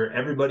atmosphere,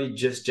 everybody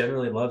just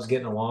generally loves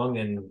getting along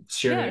and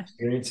sharing Yeah.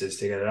 experiences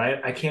together.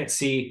 I can't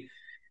see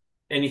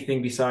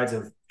anything besides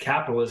of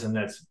capitalism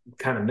that's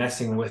kind of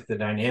messing with the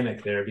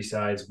dynamic there,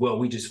 besides, well,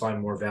 we just find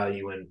more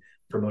value in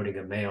promoting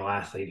a male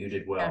athlete who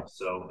did Yeah. well.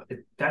 So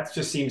that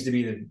just seems to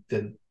be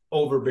the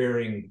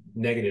overbearing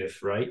negative,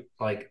 right?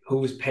 Like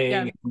who's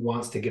paying, Yeah. who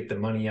wants to get the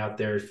money out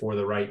there for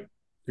the right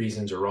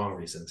reasons or wrong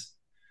reasons.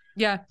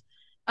 Yeah.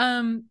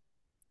 Um,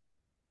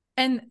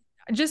 and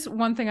just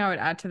one thing I would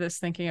add to this,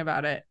 thinking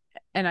about it,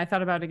 and I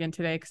thought about it again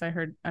today because I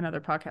heard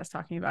another podcast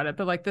talking about it,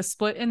 but like the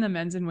split in the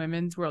men's and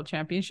women's world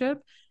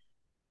championship,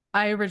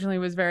 I originally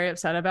was very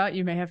upset about.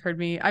 You may have heard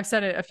me, I've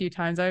said it a few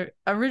times. I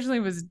originally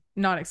was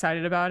not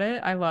excited about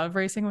it. I love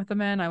racing with the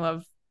men. I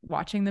love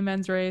watching the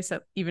men's race,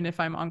 even if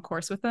I'm on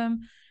course with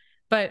them.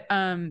 But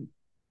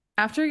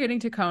after getting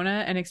to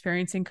Kona and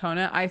experiencing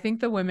Kona, I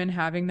think the women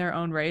having their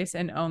own race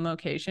and own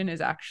location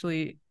is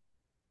actually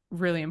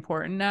really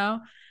important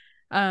now.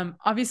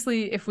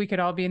 Obviously, if we could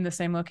all be in the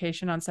same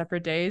location on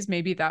separate days,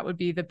 maybe that would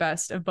be the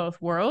best of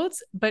both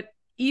worlds. But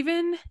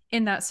even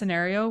in that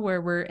scenario where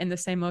we're in the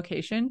same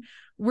location,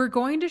 we're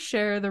going to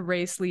share the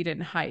race lead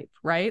and hype,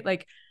 right?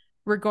 Like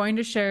we're going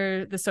to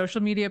share the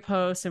social media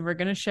posts, and we're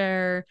going to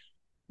share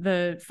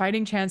the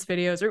fighting chance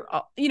videos, or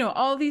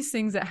all these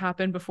things that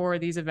happen before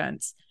these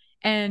events.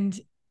 And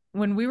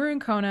when we were in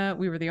Kona,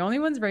 we were the only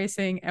ones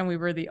racing, and we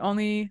were the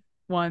only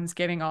ones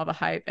getting all the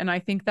hype. And I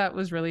think that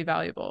was really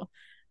valuable.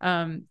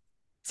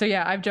 So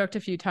yeah, I've joked a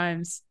few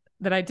times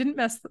that I didn't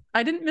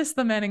miss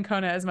the men in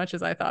Kona as much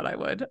as I thought I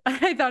would.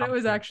 I thought it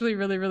was actually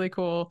really, really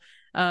cool.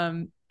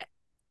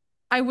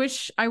 I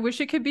wish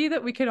it could be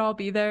that we could all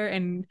be there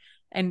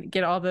and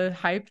get all the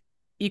hype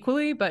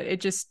equally, but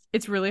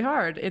it's really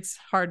hard. It's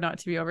hard not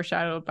to be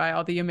overshadowed by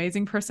all the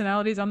amazing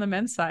personalities on the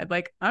men's side.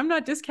 Like I'm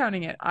not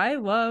discounting it. I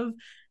love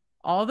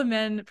all the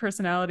men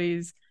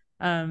personalities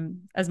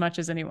as much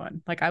as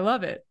anyone. Like I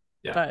love it.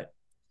 Yeah. But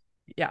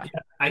yeah.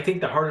 I think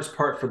the hardest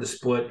part for the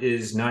split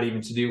is not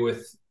even to do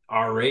with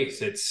our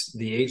race. It's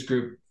the age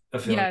group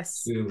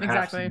affiliates who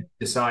have to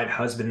decide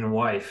husband and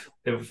wife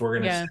if we're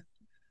going to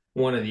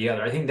one or the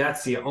other. I think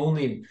that's the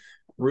only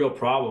real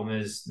problem,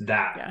 is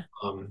that.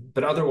 Yeah.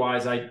 But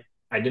otherwise, I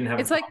didn't have.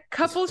 It's like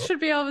couples should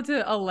be able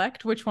to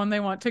elect which one they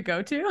want to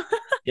go to.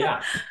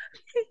 Yeah.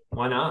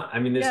 Why not? I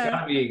mean, there's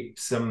got to be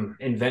some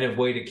inventive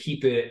way to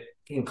keep it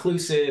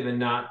inclusive and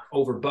not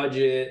over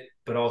budget,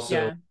 but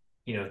also,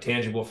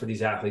 tangible for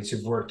these athletes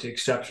who've worked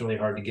exceptionally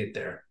hard to get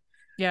there.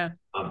 Yeah.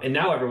 And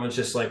now everyone's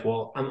just like,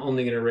 well, I'm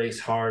only going to race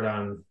hard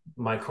on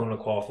my Kona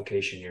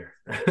qualification year.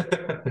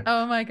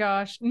 Oh my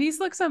gosh. Nice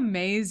looks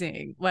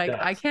amazing. Like,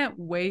 I Does. can't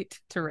wait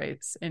to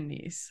race in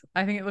Nice.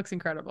 I think it looks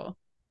incredible.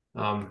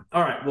 All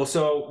right. Well,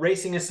 so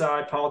racing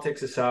aside,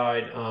 politics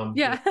aside,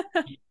 Yeah.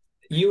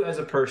 you as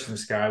a person,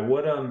 Skye,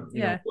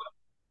 Yeah.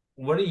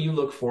 what do you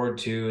look forward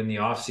to in the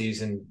off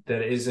season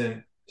that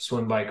isn't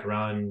swim, bike,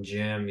 run,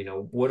 gym?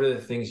 What are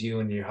the things you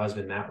and your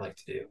husband Matt like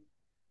to do?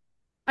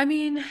 I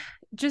mean,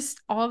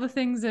 just all the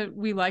things that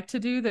we like to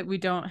do that we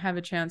don't have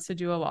a chance to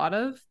do a lot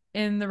of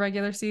in the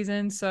regular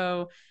season.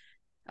 So,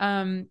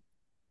 um,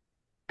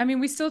 I mean,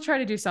 we still try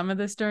to do some of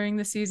this during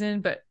the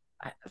season, but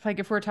like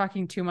if we're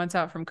talking 2 months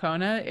out from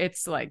Kona,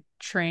 it's like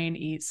train,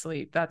 eat,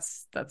 sleep.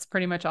 That's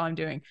pretty much all I'm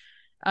doing.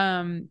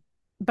 Um,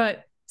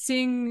 but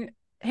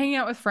hanging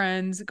out with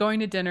friends, going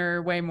to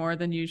dinner way more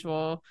than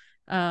usual.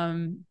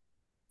 Um,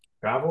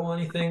 Travel,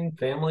 anything,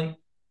 family?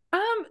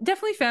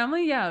 Definitely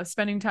family. Yeah,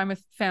 spending time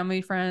with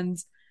family,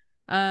 friends.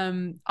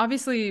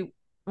 Obviously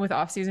with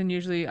off season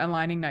usually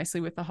aligning nicely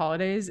with the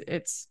holidays,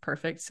 it's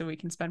perfect so we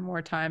can spend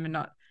more time and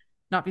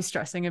not be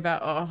stressing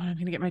about, oh, I'm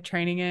going to get my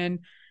training in.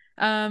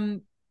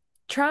 Um,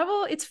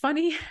 Travel, it's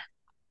funny.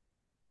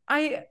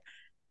 I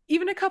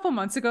even a couple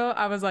months ago,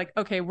 I was like,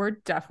 okay, we're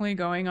definitely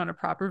going on a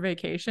proper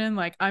vacation.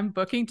 Like, I'm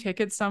booking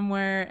tickets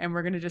somewhere and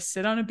we're going to just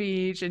sit on a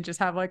beach and just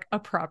have like a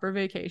proper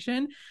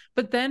vacation.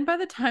 But then by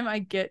the time I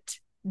get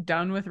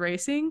done with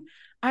racing,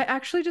 I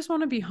actually just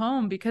want to be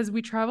home because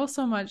we travel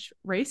so much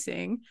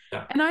racing.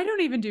 Yeah. And I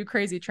don't even do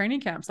crazy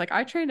training camps. Like,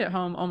 I trained at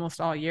home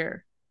almost all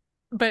year.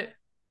 But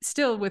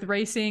still, with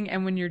racing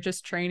and when you're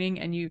just training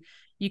and you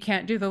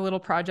can't do the little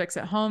projects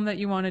at home that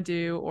you want to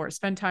do or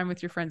spend time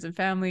with your friends and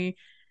family,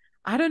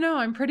 I don't know.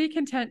 I'm pretty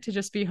content to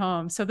just be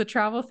home. So the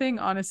travel thing,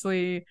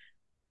 honestly,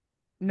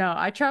 no,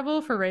 I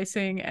travel for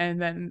racing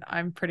and then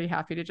I'm pretty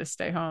happy to just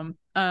stay home.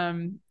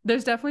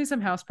 There's definitely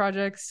some house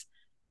projects.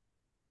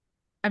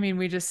 I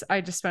mean,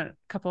 I just spent a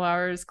couple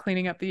hours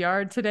cleaning up the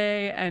yard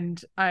today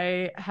and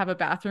I have a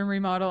bathroom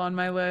remodel on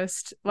my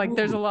list. Like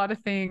there's a Ooh. lot of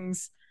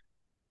things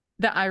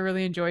that I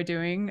really enjoy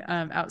doing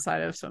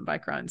outside of swim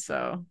bike run. So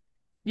Well,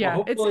 yeah,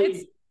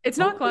 it's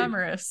not hopefully,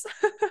 glamorous.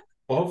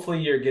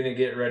 hopefully you're gonna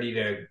get ready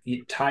to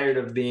get tired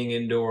of being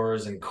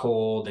indoors and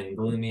cold and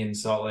gloomy in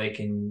Salt Lake,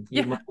 and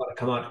you Yeah. might want to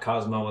come out to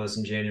Cozumel with us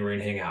in January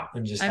and hang out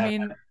and just I have that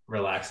mean,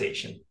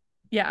 relaxation.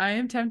 yeah, I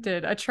am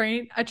tempted. A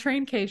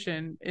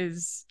traincation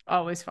is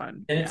always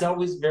fun. And it's Yeah.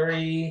 always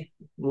very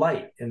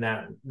light in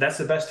that's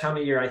the best time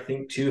of year, I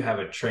think, to have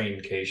a train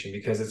vacation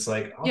because it's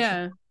like I'll train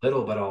Yeah. a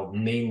little, but I'll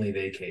mainly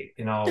vacate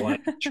and I'll like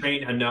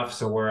train enough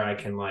so where I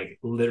can like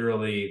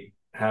literally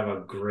have a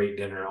great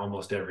dinner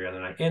almost every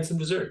other night and some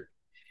dessert.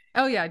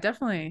 Oh yeah,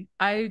 definitely.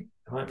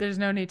 There's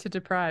no need to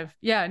deprive.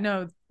 Yeah,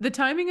 no, the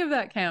timing of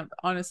that camp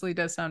honestly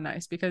does sound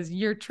nice because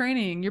you're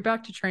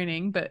back to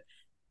training, but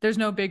there's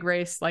no big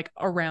race like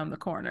around the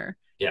corner.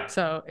 Yeah.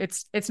 So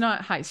it's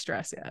not high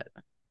stress yet.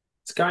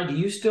 Skye, do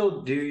you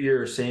still do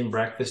your same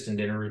breakfast and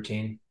dinner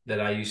routine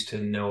that I used to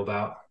know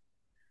about?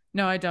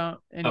 No, I don't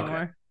Okay.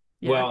 anymore.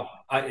 Yeah. Well,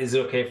 is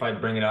it okay if I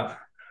bring it up?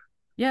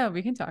 Yeah,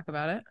 we can talk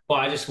about it. Well,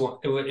 I just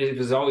want it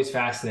was always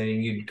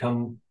fascinating. You'd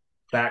come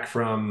back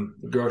from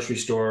the grocery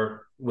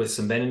store with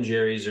some Ben and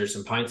Jerry's or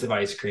some pints of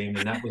ice cream,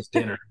 and that was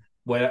dinner.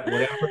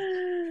 Whatever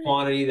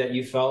quantity that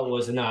you felt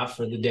was enough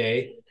for the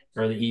day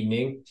or the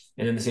evening,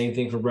 and then the same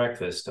thing for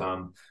breakfast.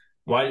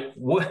 Why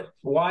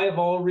of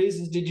all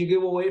reasons did you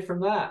go away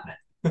from that?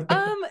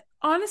 Um,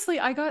 Honestly,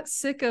 I got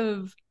sick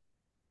of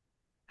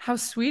how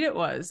sweet it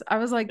was. I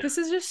was like, this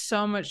is just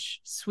so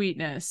much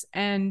sweetness.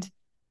 And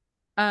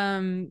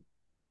um,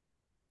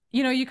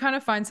 you kind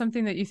of find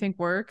something that you think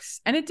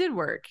works, and it did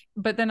work.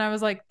 But then I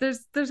was like,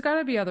 there's got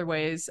to be other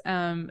ways.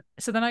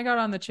 So then I got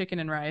on the chicken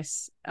and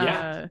rice.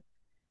 Yeah,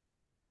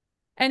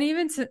 And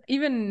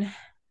even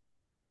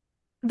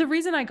the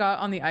reason I got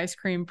on the ice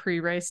cream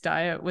pre-race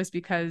diet was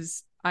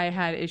because I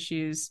had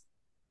issues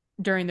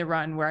during the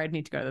run where I'd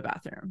need to go to the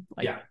bathroom,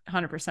 like yeah,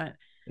 100%.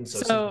 and so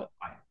So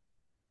simplify.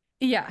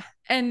 yeah.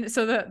 And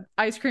so the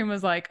ice cream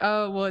was like,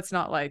 oh, well, it's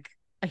not like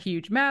a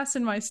huge mass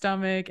in my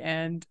stomach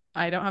and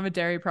I don't have a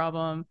dairy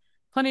problem.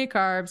 Plenty of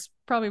carbs,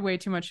 probably way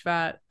too much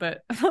fat,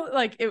 but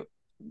the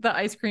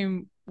ice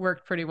cream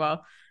worked pretty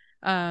well.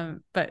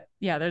 But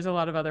yeah, there's a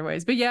lot of other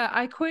ways. But yeah,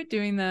 I quit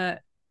doing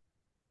that.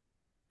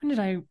 When did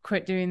I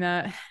quit doing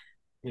that?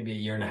 Maybe a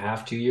year and a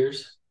half, 2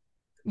 years.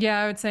 Yeah,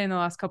 I would say in the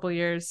last couple of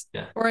years.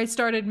 Yeah, Or I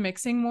started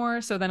mixing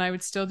more, so then I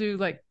would still do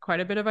like quite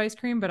a bit of ice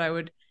cream, but I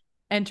would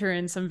enter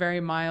in some very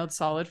mild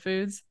solid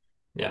foods.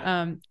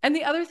 yeah. And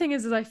the other thing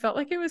is I felt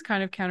like it was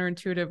kind of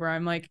counterintuitive where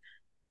I'm like,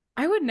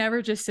 I would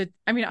never just sit.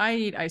 I mean, I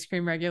eat ice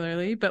cream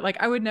regularly, but like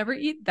I would never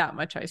eat that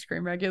much ice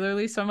cream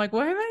regularly. So I'm like,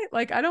 why am I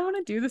like, I don't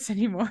want to do this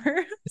anymore.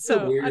 It's a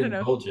So weird I don't know.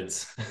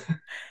 indulgence.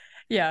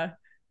 Yeah.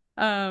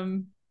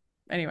 Um,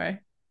 anyway,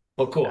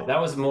 Well, cool. That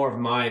was more of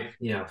my,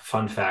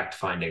 fun fact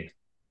finding.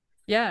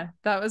 yeah,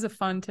 that was a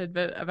fun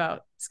tidbit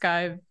about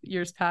Skye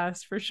years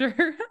past for sure.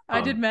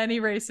 I did Um, many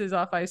races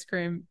off ice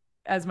cream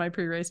as my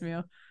pre-race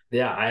meal.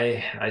 Yeah,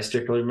 I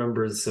strictly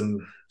remember some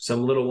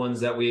little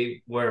ones that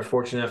we were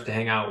fortunate enough to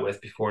hang out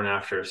with before and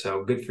after.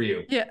 So good for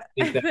you. Yeah.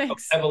 I think that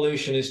Thanks.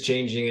 evolution is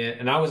changing it.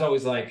 And I was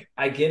always like,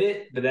 I get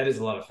it, but that is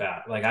a lot of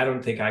fat. Like I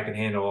don't think I could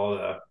handle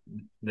all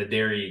the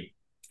dairy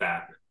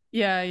fat.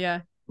 Yeah,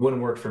 yeah.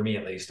 Wouldn't work for me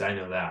at least. I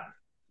know that.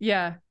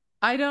 Yeah.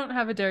 I don't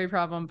have a dairy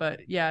problem,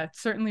 but yeah,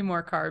 certainly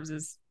more carbs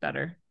is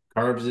better.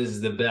 Carbs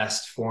is the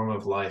best form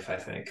of life, I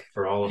think,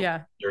 for all of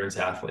Yeah. endurance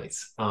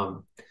athletes.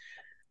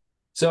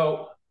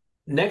 So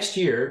next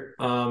year,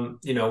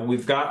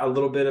 we've got a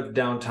little bit of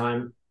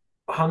downtime.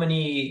 How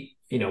many,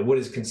 what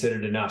is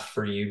considered enough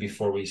for you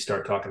before we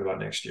start talking about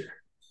next year?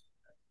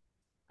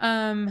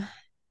 Um,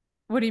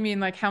 what do you mean?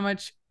 Like how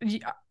much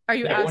are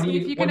you Yeah, asking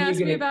if you can ask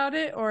me about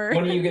it or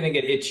when are you gonna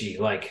get itchy?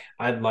 Like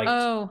I'd like to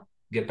oh,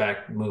 get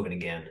back moving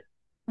again.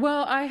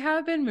 well, I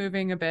have been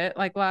moving a bit.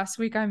 Like last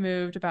week I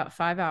moved about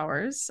 5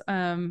 hours.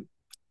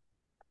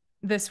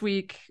 This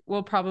week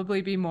will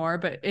probably be more,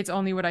 but it's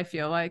only what I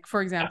feel like.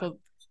 For example,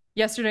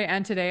 yesterday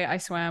and today I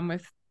swam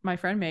with my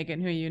friend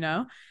Megan, who you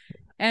know.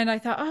 And I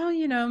thought,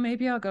 oh,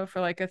 maybe I'll go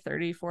for like a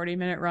 30,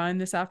 40-minute run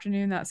this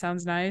afternoon. That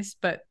sounds nice.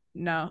 But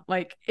no,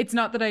 like it's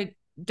not that I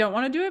don't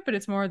want to do it, but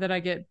it's more that I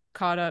get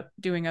caught up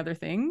doing other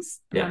things.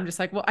 And Yeah. I'm just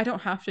like, well, I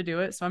don't have to do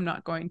it, so I'm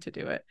not going to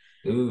do it.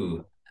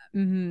 Ooh,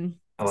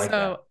 I like that.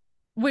 So,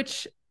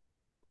 which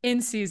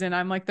in season,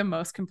 I'm like the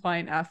most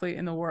compliant athlete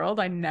in the world.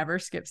 I never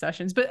skip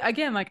sessions. But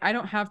again, like I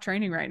don't have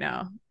training right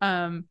now.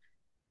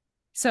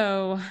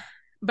 So,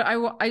 but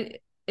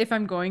if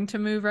I'm going to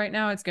move right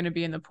now, it's going to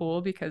be in the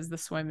pool because the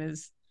swim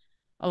is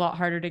a lot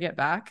harder to get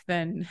back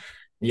than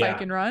bike Yeah,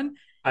 and run.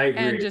 I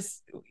And agree.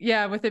 just,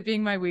 yeah, with it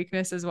being my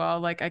weakness as well,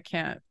 like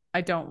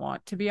I don't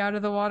want to be out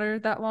of the water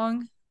that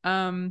long.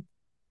 Um,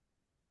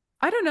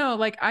 I don't know,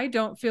 like I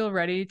don't feel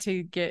ready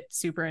to get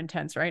super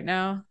intense right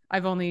now.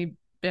 I've only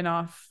been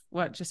off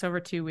just over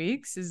 2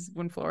 weeks is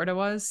when Florida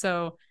was.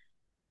 So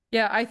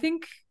yeah, I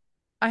think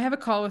I have a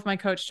call with my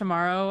coach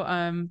tomorrow,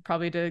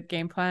 probably to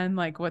game plan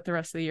like what the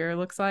rest of the year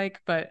looks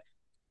like. But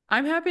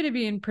I'm happy to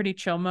be in pretty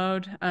chill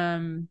mode.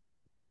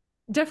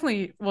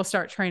 Definitely will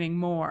start training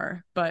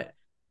more, but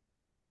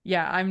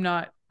yeah, I'm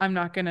not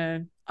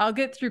gonna I'll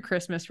get through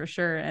Christmas for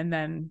sure. And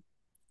then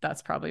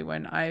that's probably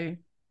when I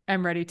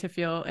am ready to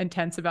feel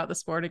intense about the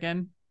sport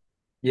again.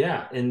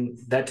 Yeah, and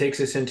that takes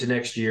us into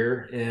next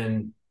year.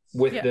 And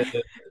with Yeah.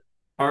 the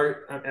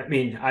art, I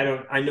mean,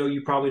 I know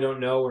you probably don't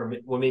know, or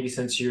well, maybe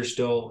since you're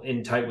still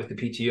in tight with the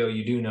PTO,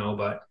 you do know,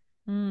 but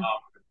Mm,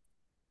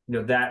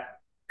 that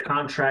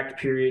contract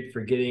period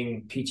for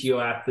getting PTO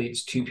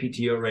athletes to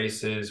PTO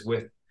races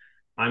with,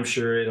 I'm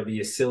sure it'll be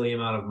a silly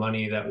amount of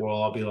money that we'll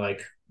all be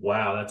like,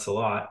 wow, that's a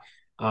lot.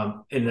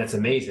 And that's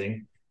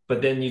amazing.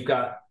 But then you've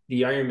got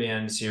the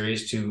Ironman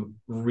series to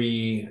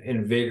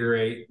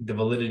reinvigorate the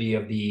validity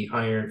of the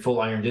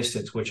full iron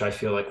distance, which I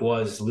feel like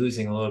was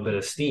losing a little bit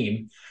of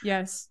steam.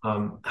 yes.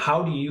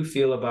 How do you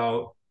feel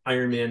about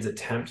Ironman's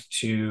attempt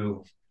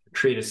to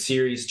create a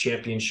series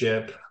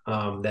championship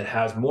that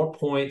has more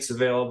points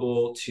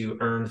available to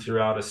earn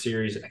throughout a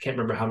series? I can't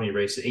remember how many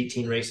races,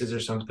 18 races or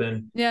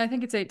something. Yeah, I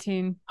think it's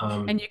 18.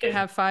 And you can And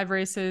have 5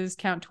 races,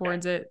 count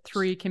towards it.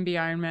 3 can be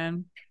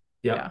Ironman.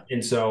 yep. Yeah.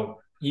 And so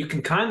you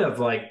can kind of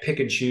like pick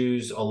and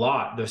choose a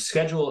lot. The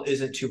schedule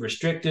isn't too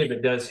restrictive.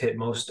 It does hit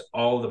most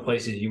all the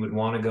places you would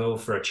want to go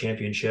for a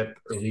championship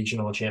or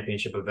regional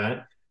championship event.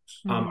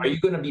 Are Mhm. you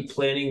going to be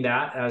planning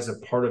that as a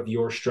part of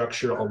your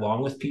structure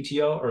along with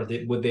PTO, or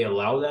would they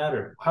allow that,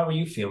 or how are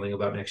you feeling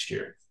about next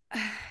year?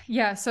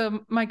 Yeah,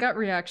 so my gut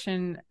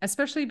reaction,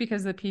 especially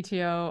because the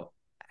PTO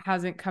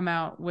hasn't come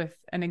out with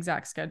an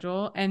exact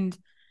schedule, and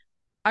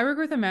I work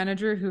with a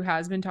manager who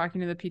has been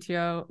talking to the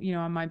PTO,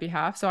 on my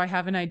behalf, so I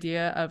have an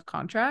idea of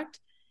contract.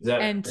 Is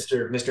that And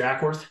Mr.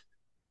 Ackworth?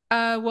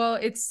 well,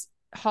 it's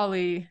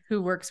Holly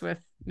who works with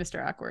Mr.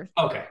 Ackworth,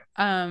 Okay.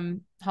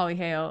 Holly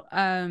Hale.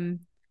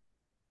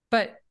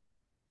 But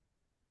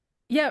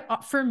yeah,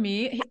 for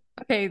me,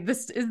 okay,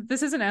 this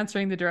isn't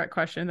answering the direct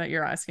question that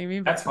you're asking me,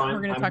 That's but we're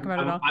fine. going to talk about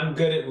it all. I'm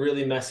good at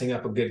really messing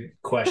up a good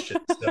question.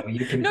 So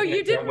you can No, you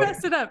answer didn't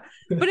mess it up,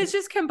 but it's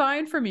just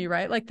combined for me,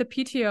 right? Like the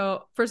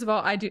PTO, first of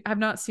all, I've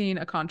not seen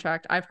a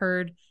contract. I've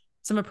heard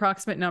some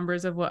approximate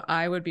numbers of what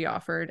I would be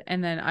offered,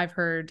 and then I've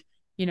heard,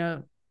 you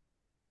know,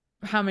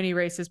 how many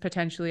races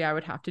potentially I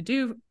would have to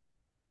do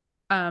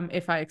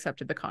if I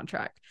accepted the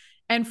contract.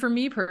 And for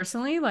me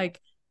personally, like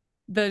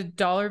the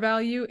dollar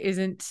value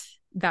isn't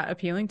that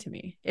appealing to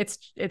me. It's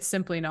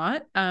simply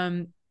not.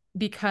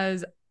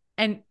 Because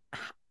and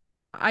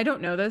I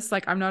don't know this,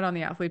 like I'm not on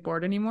the athlete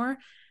board anymore,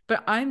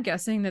 but I'm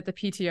guessing that the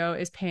PTO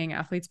is paying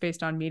athletes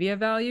based on media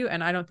value,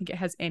 and I don't think it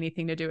has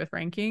anything to do with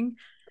ranking.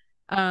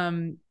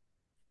 Um,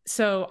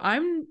 so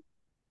I'm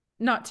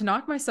not to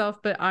knock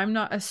myself, but I'm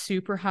not a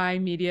super high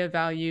media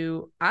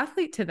value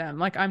athlete to them.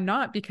 Like I'm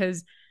not,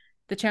 because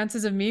the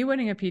chances of me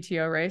winning a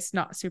PTO race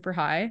not super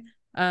high.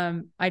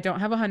 I don't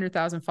have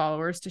 100,000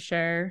 followers to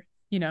share.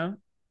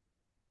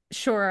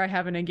 Sure, I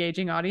have an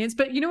engaging audience,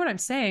 but you know what I'm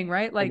saying,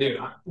 right? I Like,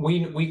 do.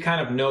 We kind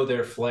of know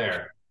their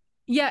flair.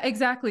 yeah,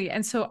 exactly.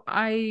 And so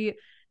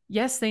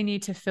yes, they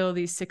need to fill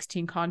these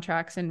 16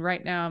 contracts. And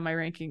right now my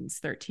ranking's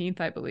 13th,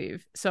 I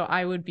believe. So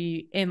I would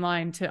be in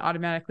line to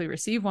automatically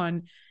receive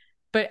one.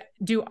 But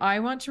do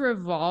I want to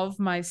revolve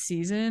my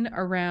season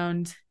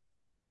around,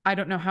 I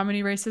don't know how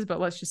many races, but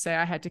let's just say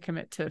I had to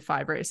commit to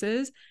 5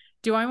 races.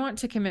 Do I want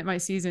to commit my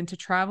season to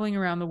traveling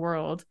around the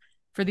world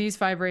for these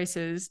 5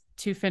 races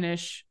to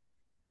finish,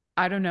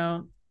 I don't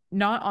know,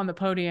 not on the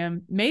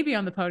podium, maybe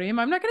on the podium?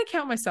 I'm not going to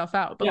count myself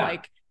out, but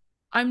like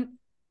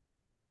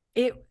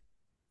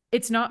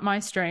it's not my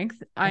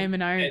strength. I'm an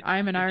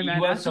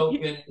Ironman US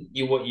athlete. Open,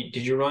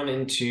 did you run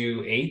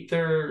into 8th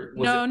or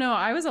was it? No,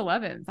 I was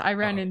 11th. I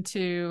ran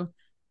into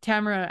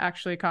Tamara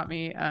actually caught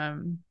me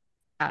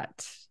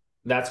at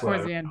That's what I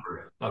towards the end.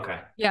 remember. Okay.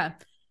 Yeah.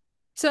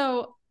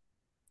 So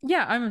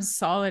yeah, I'm a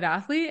solid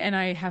athlete and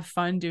I have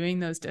fun doing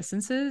those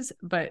distances,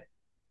 but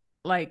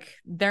like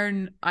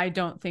I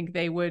don't think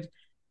they would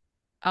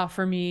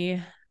offer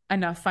me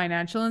enough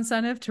financial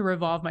incentive to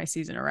revolve my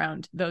season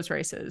around those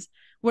races.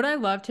 Would I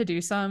love to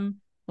do some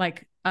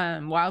like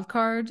wild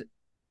card?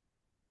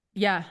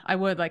 Yeah, I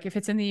would. Like if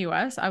it's in the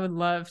US, I would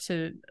love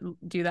to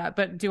do that.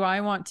 But do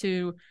I want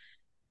to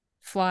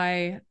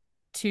fly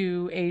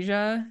to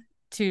Asia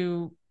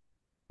to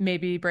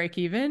maybe break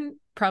even?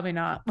 Probably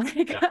not.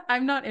 Like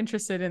I'm not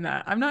interested in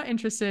that. I'm not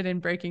interested in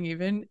breaking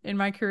even in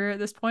my career at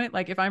this point.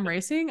 Like if I'm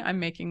racing, I'm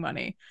making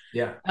money.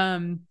 Yeah.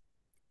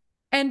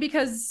 And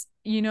because,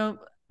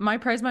 my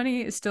prize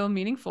money is still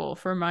meaningful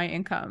for my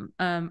income.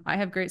 I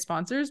have great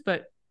sponsors,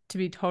 but to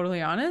be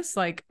totally honest,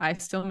 like I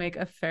still make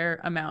a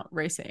fair amount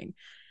racing.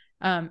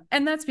 And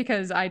that's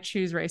because I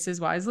choose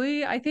races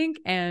wisely, I think,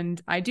 and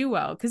I do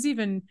well. Because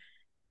even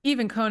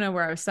Kona,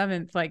 where I was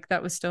 7th, like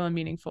that was still a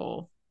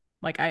meaningful,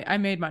 like I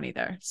made money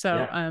there.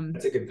 So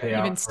that's a good payout.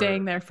 Even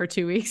staying there for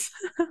 2 weeks.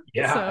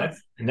 Yeah,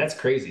 that's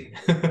crazy.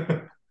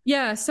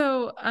 Yeah.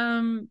 So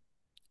and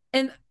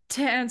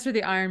to answer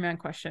the Ironman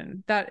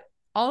question, that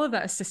all of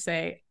that is to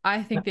say,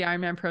 I think the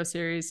Ironman Pro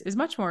Series is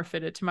much more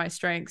fitted to my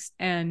strengths.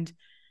 And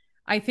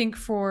I think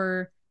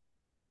for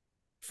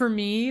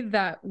me,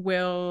 that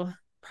will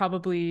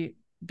probably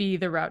be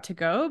the route to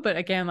go. But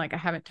again, like I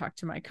haven't talked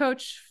to my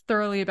coach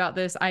thoroughly about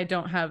this. I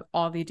don't have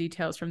all the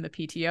details from the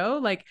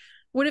PTO. Like,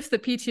 what if the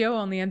PTO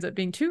only ends up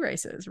being 2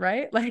 races,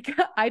 right? Like,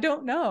 I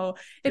don't know.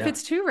 If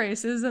it's 2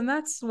 races, then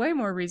that's way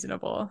more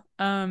reasonable.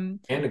 And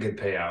a good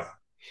payout.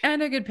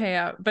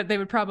 But they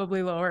would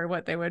probably lower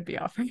what they would be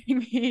offering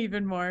me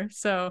even more.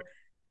 So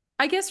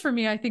I guess for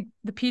me, I think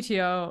the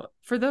PTO,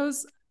 for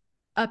those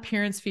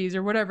appearance fees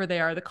or whatever they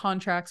are, the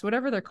contracts,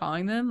 whatever they're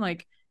calling them,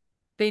 like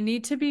they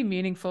need to be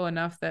meaningful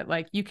enough that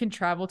like you can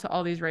travel to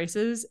all these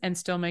races and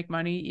still make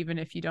money even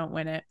if you don't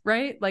win it,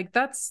 right? Like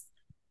that's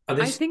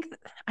I think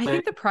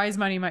the prize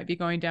money might be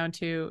going down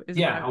too.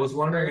 I was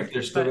wondering if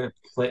they're still going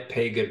to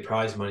pay good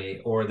prize money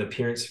or the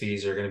appearance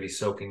fees are going to be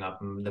soaking up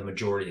the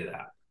majority of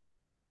that.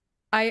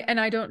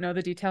 I don't know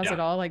the details at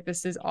all. Like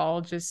this is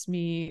all just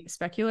me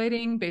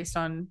speculating based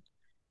on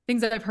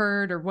things that I've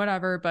heard or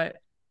whatever, but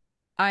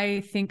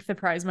I think the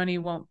prize money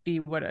won't be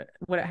what it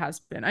has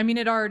been. I mean,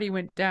 it already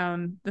went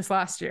down this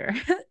last year.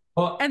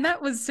 Well, and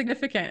that was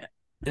significant.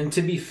 And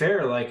to be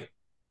fair, like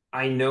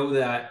I know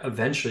that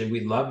eventually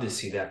we'd love to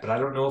see that, but I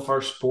don't know if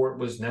our sport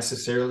was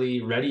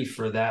necessarily ready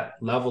for that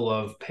level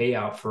of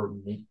payout for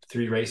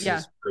 3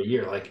 races per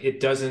year. Like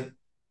it doesn't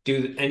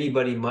do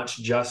anybody much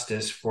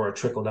justice for a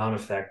trickle down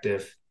effect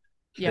if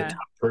the top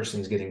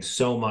person's getting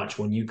so much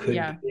when you could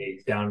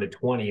be down to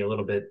 20, a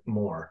little bit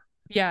more.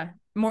 Yeah.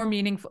 More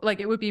meaningful. Like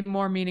it would be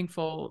more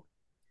meaningful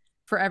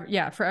for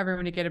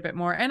everyone to get a bit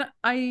more. And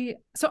I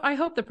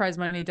hope the prize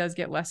money does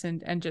get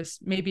lessened and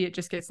maybe it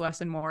just gets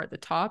lessened more at the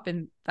top.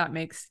 And that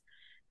makes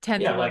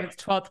 10th, 11th,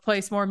 12th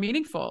place more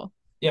meaningful.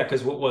 Yeah.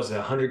 Cause what was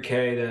it?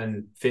 100K,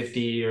 then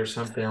 50 or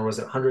something, or was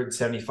it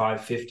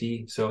 175,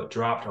 50? So it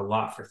dropped a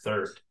lot for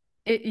third.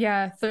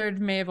 Third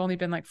may have only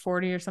been like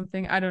 40 or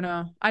something. I don't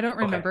know. I don't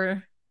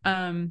remember.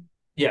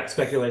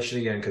 Speculation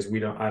again, because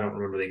I don't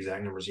remember the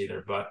exact numbers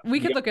either, but we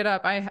could look it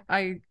up.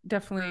 I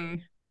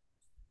definitely,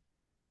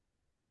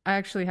 I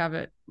actually have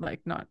it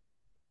like not.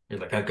 You're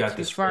like, I've got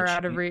this far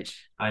out of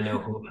reach. I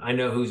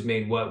know who's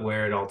made what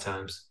where at all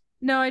times.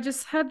 No, I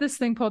just had this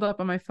thing pulled up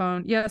on my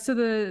phone. Yeah. So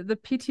the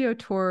PTO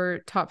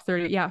Tour top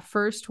 30. Yeah.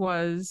 First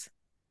was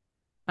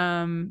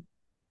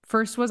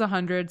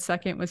 100,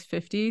 second was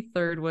 50,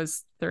 third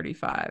was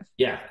 35.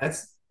 Yeah.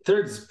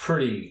 Third's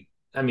pretty,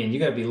 I mean, you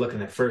got to be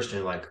looking at first and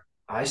you're like,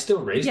 I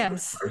still raced.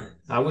 Yes.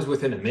 I was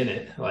within a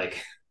minute.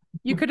 Like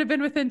you could have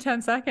been within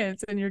 10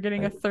 seconds and you're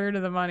getting a third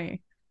of the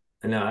money.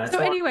 No. So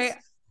anyway,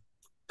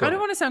 I don't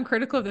want to sound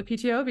critical of the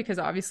PTO because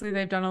obviously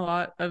they've done a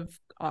lot of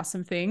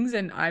awesome things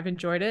and I've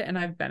enjoyed it and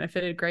I've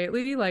benefited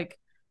greatly. Like,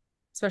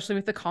 especially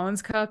with the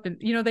Collins Cup and,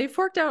 they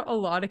forked out a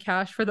lot of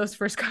cash for those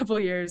first couple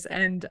of years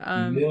and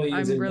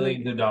millions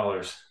of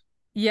dollars.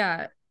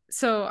 Yeah.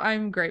 So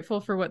I'm grateful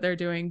for what they're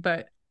doing,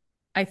 but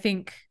I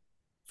think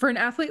for an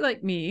athlete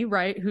like me,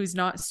 right, who's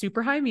not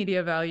super high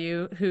media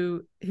value,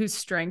 whose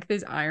strength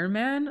is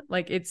Ironman,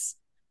 like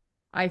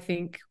I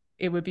think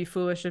it would be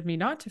foolish of me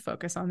not to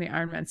focus on the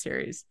Ironman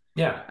series.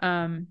 Yeah.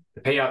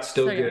 The payout's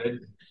still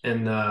good.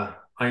 And the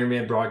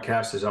Ironman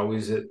broadcast is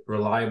always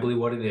reliably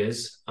what it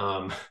is.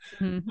 They're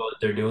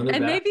doing their best.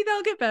 And maybe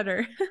they'll get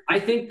better. I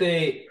think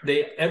they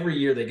every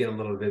year they get a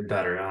little bit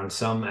better on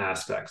some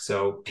aspects.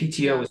 So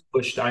PTO has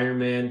pushed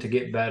Ironman to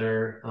get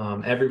better.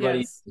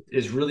 Everybody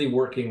is really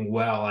working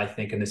well, I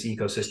think, in this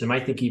ecosystem. I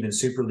think even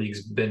Super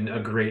League's been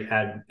a great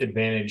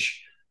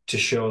advantage to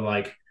show,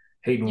 like,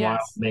 Hayden Wild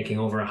making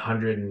over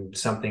 100 and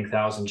something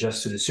thousand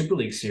just through the Super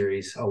League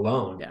series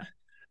alone. Yeah.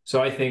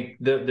 So I think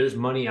there's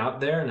money out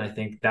there, and I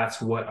think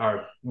that's what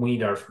we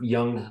need our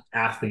young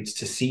athletes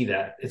to see,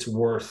 that it's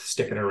worth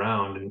sticking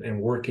around and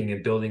working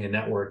and building a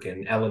network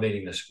and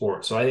elevating the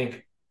sport. So I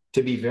think,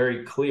 to be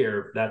very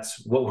clear,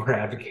 that's what we're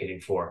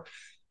advocating for.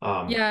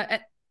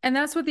 And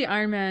that's what the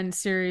Ironman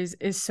series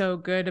is so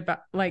good about.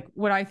 Like,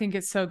 what I think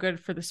is so good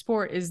for the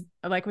sport is,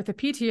 like, with the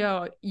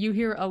PTO, you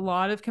hear a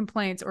lot of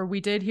complaints, or we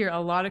did hear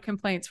a lot of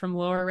complaints from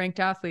lower ranked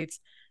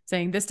athletes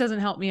saying this doesn't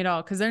help me at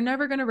all because they're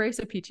never going to race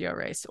a PTO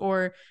race,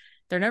 or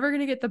they're never going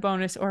to get the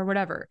bonus, or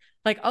whatever.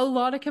 Like, a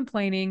lot of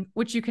complaining,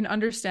 which you can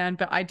understand.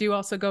 But I do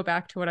also go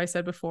back to what I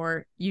said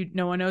before.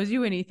 No one owes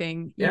you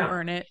anything. You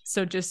earn it.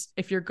 So just,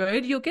 if you're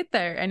good, you'll get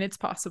there, and it's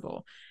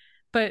possible.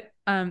 But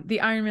the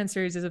Ironman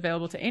series is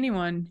available to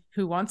anyone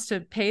who wants to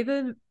pay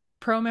the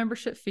pro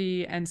membership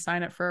fee and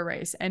sign up for a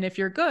race. And if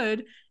you're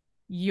good,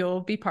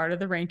 you'll be part of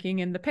the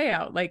ranking and the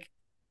payout. Like,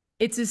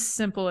 it's as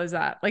simple as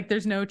that. Like,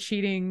 there's no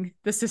cheating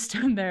the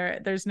system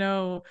there. There's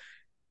no,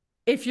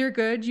 if you're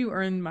good, you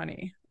earn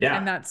money. Yeah.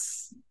 And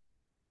that's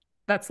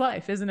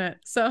life, isn't it?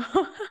 So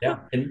yeah.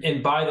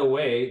 And by the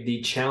way,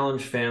 the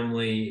Challenge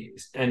Family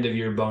end of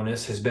year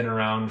bonus has been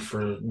around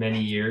for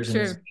many years and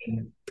it's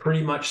been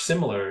pretty much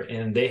similar,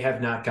 and they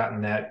have not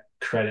gotten that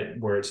credit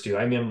where it's due.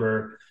 I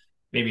remember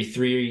maybe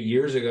 3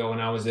 years ago when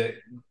I was at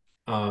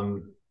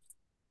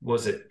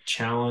was it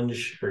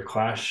Challenge or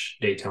Clash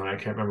Daytona? I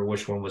can't remember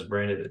which one was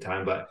branded at the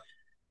time, but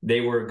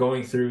they were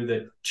going through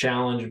the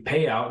Challenge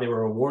payout. They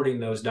were awarding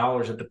those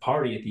dollars at the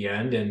party at the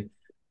end, and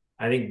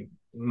I think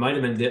might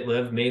have been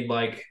Ditlev made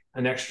like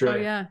an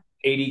extra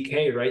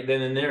 $80K right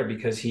then and there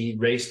because he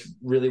raced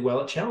really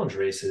well at challenge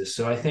races.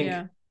 So I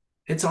think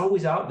it's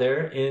always out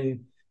there,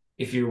 and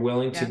if you're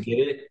willing to get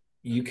it,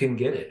 you can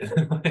get it.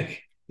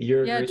 Like,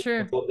 you're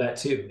true of that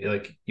too.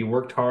 Like, you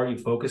worked hard, you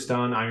focused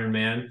on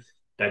Ironman.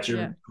 That's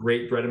your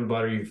great bread and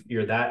butter.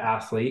 You're that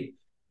athlete,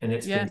 and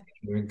it's been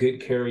taking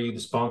good care of you. The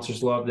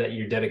sponsors love that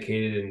you're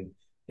dedicated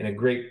and a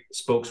great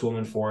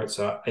spokeswoman for it.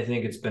 So I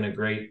think it's been a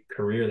great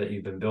career that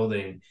you've been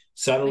building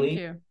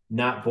subtly,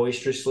 not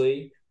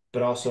boisterously,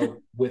 but also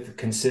with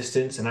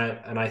consistency.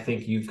 And I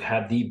think you've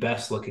had the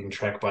best looking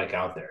Trek bike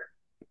out there.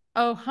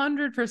 Oh,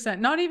 100%.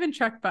 Not even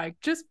Trek bike,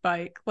 just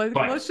bike.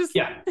 Let's just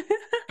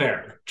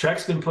fair.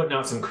 Trek's been putting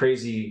out some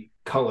crazy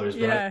colors,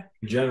 but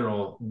in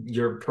general,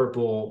 your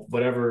purple,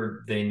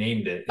 whatever they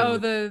named it.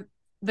 The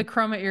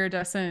chroma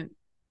iridescent.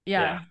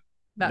 That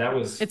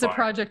was it's fire. A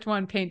Project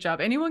One paint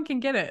job. Anyone can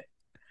get it.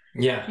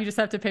 Yeah. You just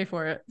have to pay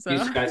for it. So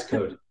use Skye's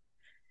code.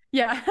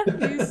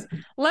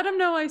 Let them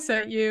know I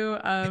sent you.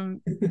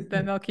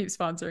 Then they'll keep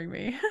sponsoring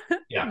me.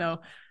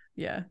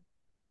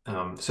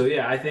 So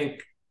I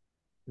think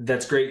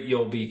that's great.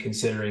 You'll be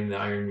considering the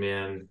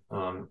Ironman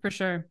for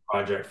sure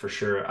project for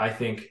sure. I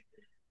think,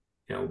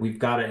 we've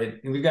got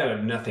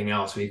to nothing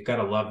else. We've got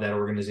to love that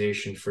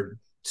organization for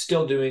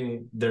still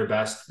doing their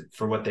best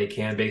for what they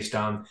can based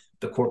on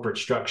the corporate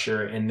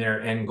structure and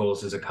their end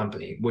goals as a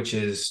company, which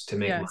is to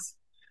make money.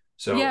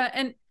 So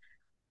and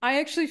I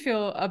actually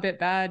feel a bit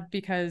bad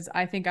because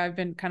I think I've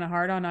been kind of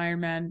hard on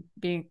Ironman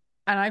and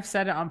I've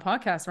said it on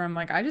podcasts where I'm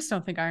like, I just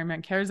don't think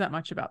Ironman cares that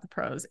much about the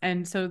pros.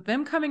 And so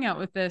them coming out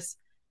with this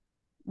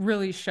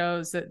really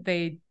shows that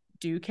they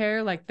do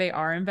care, like they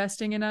are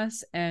investing in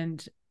us.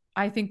 And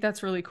I think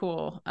that's really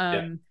cool.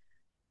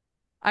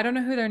 I don't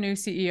know who their new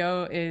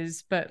CEO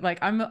is, but like,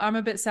 I'm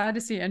a bit sad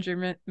to see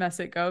Andrew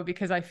Messick go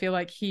because I feel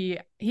like he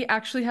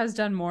actually has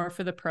done more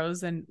for the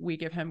pros than we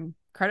give him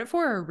credit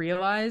for or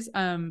realize.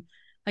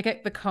 Like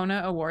at the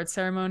Kona Awards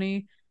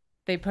ceremony,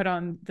 they put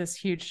on this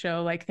huge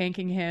show, like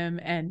thanking him.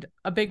 And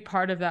a big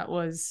part of that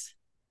was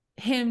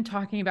him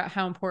talking about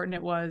how important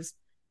it was.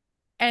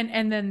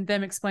 And then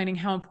them explaining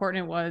how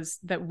important it was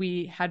that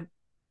we had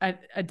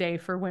a day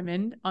for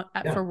women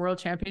for world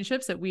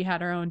championships, that we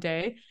had our own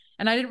day.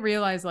 And I didn't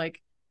realize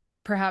like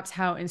perhaps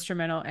how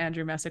instrumental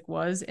Andrew Messick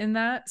was in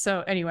that.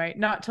 So anyway,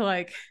 not to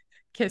like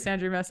kiss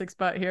Andrew Messick's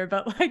butt here,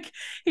 but like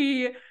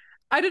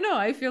I don't know.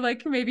 I feel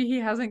like maybe he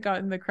hasn't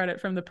gotten the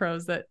credit from the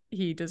pros that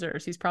he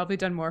deserves. He's probably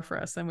done more for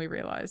us than we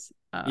realize.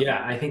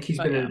 I think he's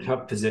been in a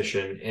tough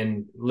position,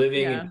 and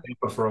living in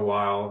Tampa for a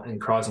while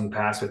and crossing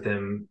paths with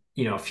him,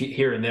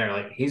 here and there.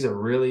 Like, he's a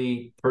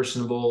really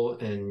personable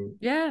and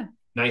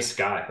nice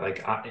guy.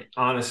 Like,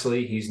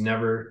 honestly, he's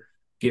never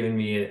given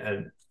me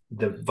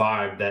the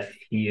vibe that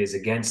he is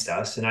against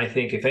us. And I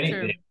think if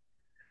anything,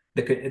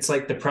 it's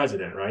like the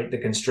president, right? The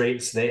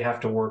constraints they have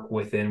to work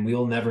within.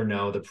 We'll never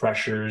know the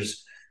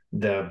pressures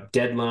the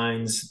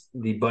deadlines,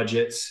 the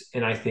budgets,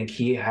 and I think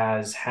he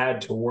has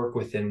had to work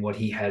within what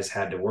he has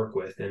had to work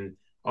with, and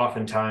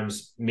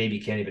oftentimes maybe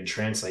can't even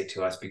translate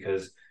to us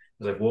because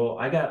it's like, well,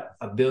 I got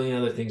a billion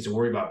other things to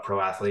worry about, pro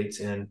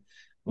athletes, and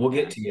we'll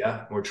get to you.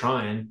 We're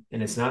trying,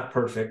 and it's not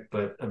perfect,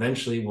 but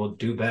eventually we'll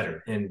do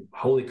better. And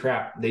holy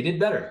crap, they did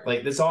better.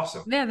 Like, that's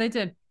awesome. Yeah, they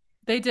did.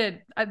 They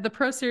did. The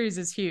Pro Series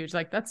is huge.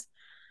 Like, that's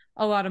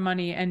a lot of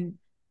money and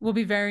will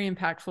be very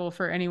impactful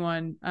for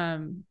anyone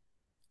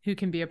who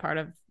can be a part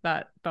of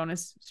that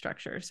bonus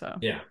structure. So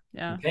yeah,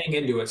 yeah. Paying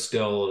into it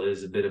still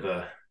is a bit of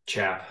a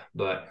chap,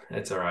 but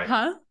that's all right.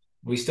 Huh?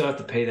 We still have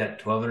to pay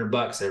that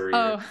 $1,200 every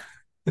year. Oh,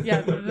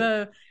 yeah.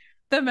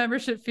 The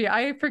membership fee.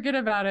 I forget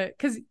about it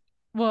because,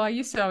 well, I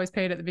used to always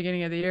pay it at the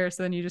beginning of the year,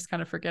 so then you just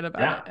kind of forget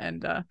about it.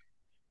 And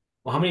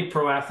well, how many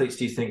pro athletes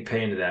do you think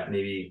pay into that?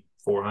 Maybe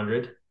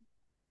 400?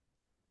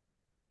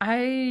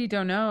 I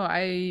don't know.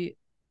 I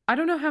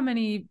don't know how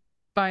many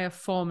buy a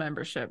full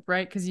membership,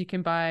 right? Because you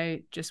can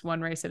buy just one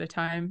race at a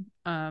time.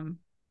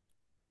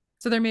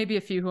 So there may be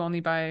a few who only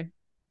buy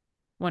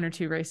one or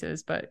two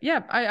races, but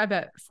yeah, I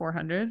bet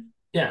 400.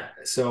 Yeah.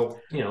 So,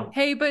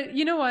 Hey, but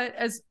you know what?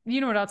 As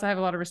you know what else I have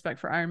a lot of respect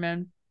for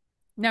Ironman.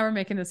 Now we're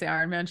making this the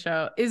Ironman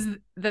show, is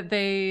that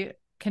they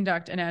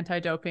conduct an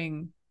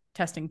anti-doping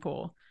testing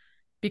pool.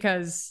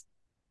 Because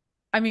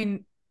I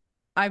mean,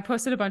 I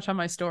posted a bunch on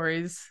my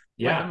stories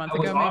like a month that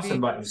was ago, awesome,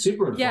 maybe. but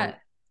super informative. Yeah,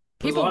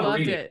 people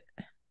loved it.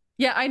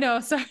 Yeah, I know.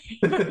 Sorry,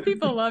 but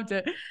people loved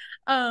it.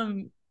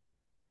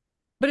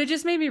 But it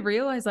just made me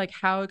realize like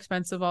how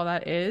expensive all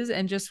that is,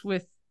 and just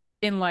with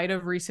in light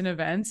of recent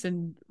events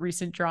and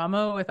recent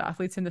drama with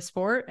athletes in the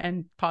sport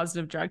and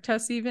positive drug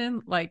tests,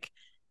 even like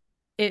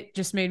it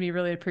just made me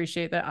really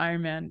appreciate that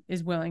Ironman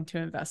is willing to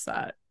invest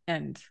that,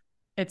 and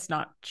it's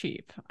not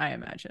cheap, I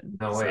imagine.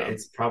 No way.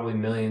 It's probably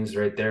millions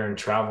right there in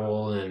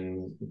travel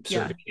and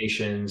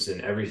certifications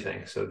and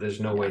everything. So there's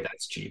no way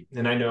that's cheap.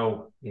 And I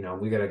know,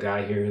 we got a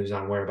guy here who's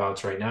on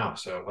whereabouts right now.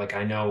 So like,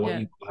 I know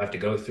what you have to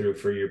go through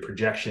for your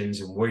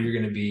projections and where you're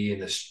going to be in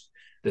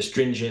the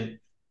stringent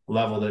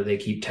level that they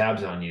keep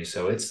tabs on you.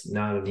 So it's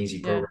not an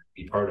easy program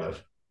to be part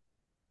of.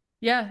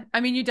 Yeah.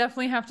 I mean, you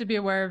definitely have to be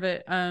aware of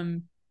it.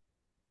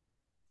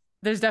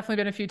 There's definitely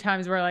been a few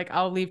times where like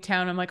I'll leave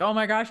town. I'm like, oh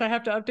my gosh, I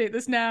have to update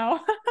this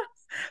now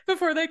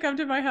before they come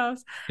to my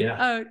house.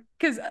 Yeah.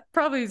 Because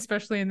probably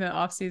especially in the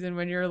off season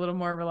when you're a little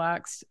more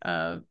relaxed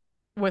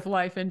with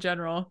life in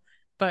general.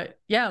 But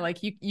yeah, like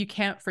you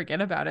can't forget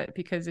about it,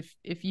 because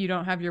if you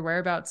don't have your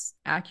whereabouts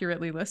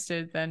accurately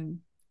listed, then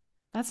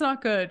that's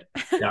not good.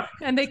 Yeah.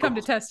 And they come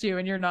to test you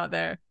and you're not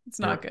there. It's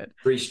not good.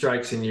 3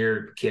 strikes and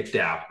you're kicked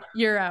out.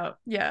 You're out.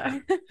 Yeah.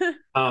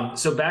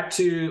 So back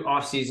to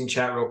off-season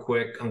chat real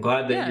quick. I'm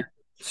glad that you're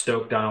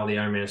stoked on all the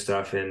Ironman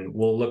stuff, and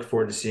we'll look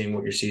forward to seeing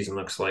what your season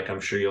looks like. I'm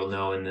sure you'll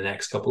know in the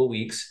next couple of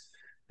weeks,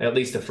 at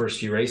least the first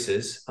few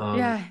races.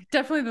 Yeah,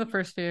 definitely the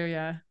first few.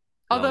 Yeah.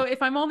 Although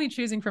if I'm only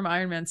choosing from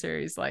Ironman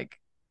series, like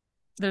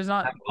there's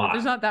not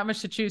that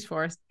much to choose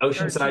for.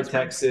 Oceanside,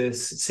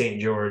 Texas, St.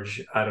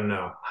 George. I don't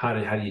know. How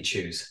do you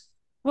choose?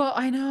 Well,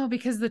 I know,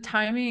 because the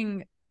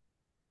timing,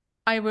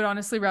 I would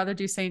honestly rather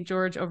do St.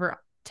 George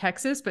over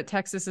Texas, but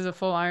Texas is a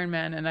full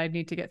Ironman and I'd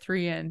need to get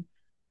 3 in.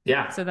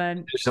 Yeah. So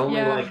then there's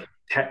only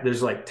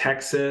there's like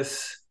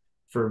Texas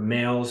for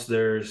males.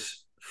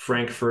 There's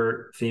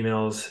Frankfurt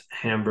females,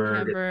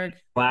 Hamburg.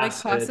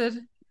 Placid.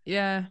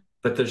 Yeah.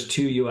 But there's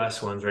 2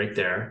 US ones right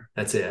there.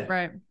 That's it.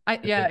 Right.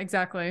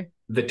 Exactly.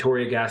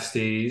 Victoria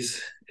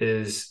Gasteiz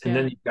is, and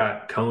then you've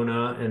got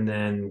Kona, and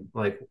then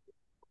like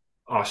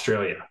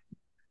Australia.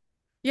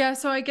 Yeah,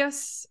 so I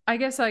guess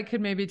I could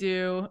maybe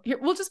do here.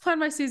 We'll just plan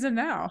my season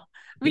now.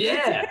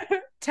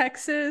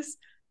 Texas.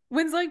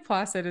 When's Lake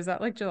Placid? Is that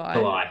like July?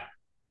 July.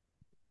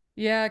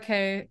 Yeah,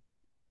 okay.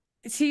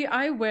 See,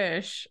 I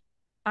wish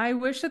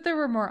that there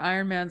were more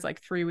Ironmans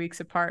like 3 weeks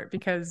apart,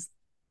 because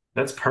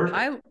that's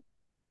perfect.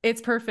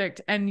 It's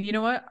perfect. And you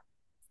know what?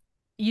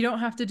 You don't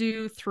have to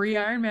do 3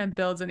 Ironman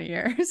builds in a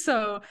year.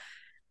 So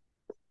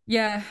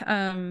yeah.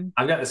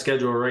 I've got the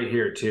schedule right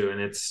here too.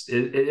 And it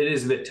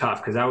is a bit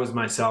tough, because I was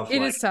myself.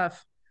 It is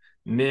tough.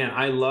 Man,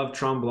 I love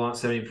Tremblant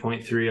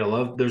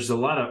 70.3. There's a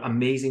lot of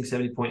amazing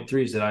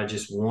 70.3s that I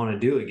just want to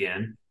do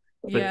again.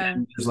 But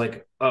then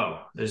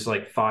there's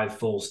like 5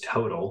 fulls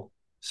total.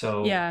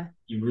 So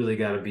you really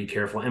got to be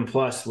careful. And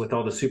plus, with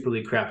all the Super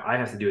League crap I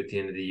have to do at the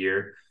end of the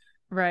year.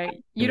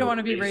 Right. You don't want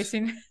to be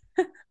racing.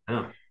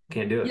 No,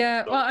 can't do it.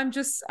 Yeah. Well,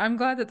 I'm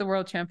glad that the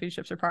World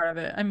Championships are part of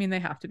it. I mean, they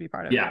have to be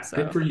part of it. Yeah. So.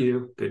 Good for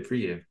you. Good for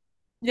you.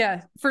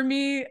 Yeah. For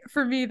me,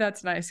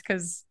 that's nice,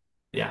 because.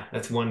 Yeah.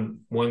 That's one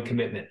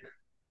commitment.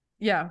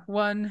 Yeah.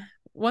 One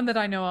that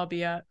I know I'll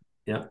be at.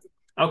 Yeah.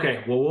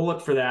 Okay. Well, we'll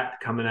look for that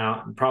coming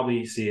out and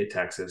probably see it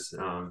Texas.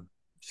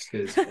 Just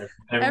because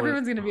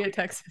everyone's going to be at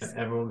Texas.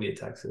 Everyone will be at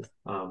Texas.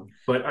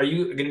 But are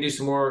you going to do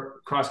some more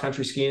cross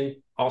country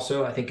skiing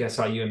also? I think I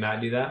saw you and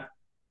Matt do that.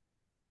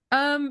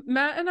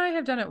 Matt and I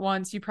have done it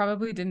once. You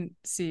probably didn't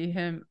see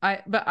him.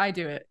 But I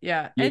do it.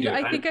 Yeah.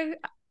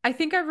 I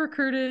think I've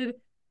recruited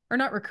or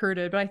not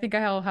recruited, but I think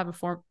I'll have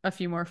a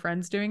few more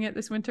friends doing it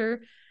this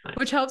winter, Nice.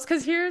 which helps.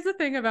 Because here's the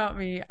thing about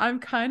me, I'm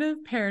kind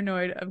of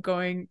paranoid of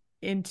going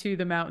into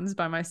the mountains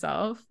by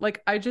myself.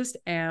 Like I just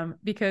am,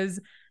 because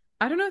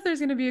I don't know if there's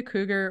going to be a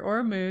cougar or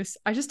a moose.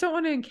 I just don't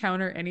want to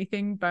encounter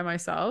anything by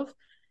myself.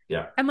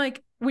 Yeah. And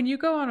like when you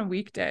go on a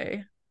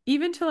weekday,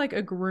 even to like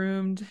a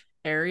groomed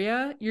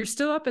area, you're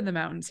still up in the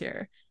mountains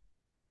here,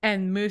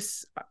 and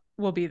moose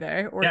will be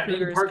there, or Yeah, in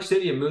cougars. Park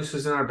City, a moose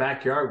was in our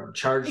backyard,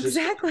 charged us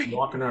Exactly.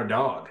 walking our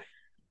dog.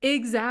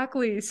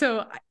 Exactly.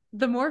 So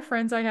the more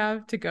friends I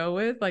have to go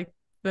with, like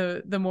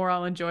the more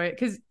I'll enjoy it.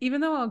 Because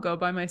even though I'll go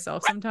by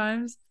myself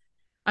sometimes,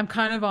 I'm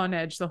kind of on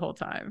edge the whole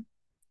time.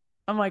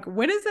 I'm like,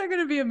 when is there going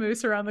to be a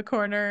moose around the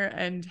corner,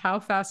 and how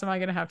fast am I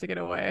going to have to get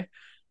away?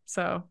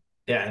 So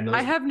Yeah, and I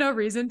those have no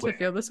reason to quick.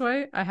 feel this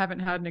way. I haven't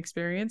had an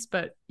experience,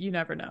 but you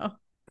never know.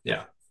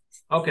 Yeah.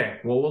 Okay.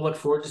 Well, we'll look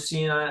forward to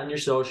seeing that on your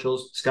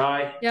socials.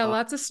 Skye, Yeah,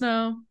 lots of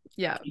snow.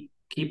 Yeah.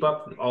 keep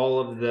up all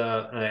of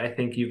the. I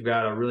think you've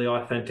got a really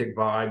authentic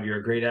vibe. You're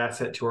a great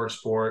asset to our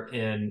sport,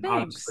 and Thanks.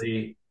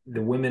 obviously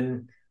the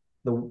women,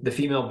 the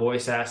female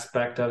voice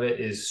aspect of it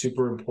is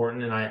super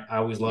important. And I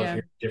always love Yeah.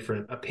 hearing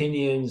different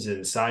opinions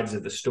and sides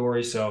of the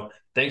story. So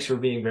thanks for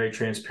being very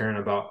transparent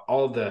about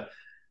all of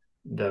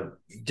the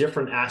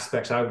different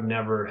aspects I would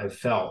never have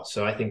felt.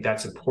 So I think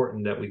that's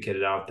important that we get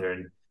it out there.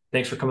 And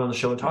thanks for coming on the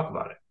show and talk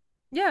about it.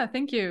 Yeah.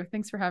 Thank you.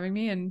 Thanks for having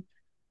me and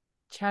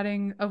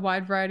chatting a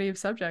wide variety of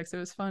subjects. It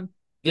was fun.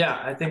 Yeah,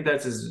 I think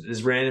that's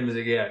as random as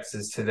it gets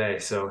is today.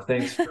 So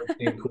thanks for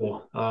being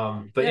cool.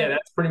 But yeah, Yeah.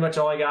 that's pretty much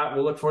all I got.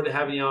 We'll look forward to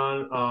having you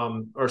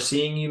on or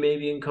seeing you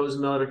maybe in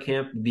Cozumel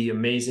camp. It'd be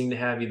amazing to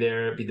have you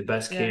there. It'd be the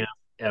best Yeah. camp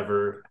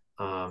ever.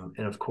 And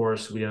of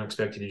course, we don't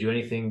expect you to do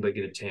anything but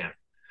get a tan.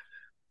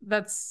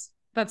 That's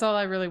all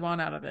I really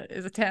want out of it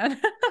is a tan.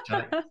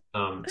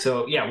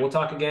 So yeah, we'll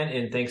talk again,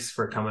 and thanks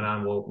for coming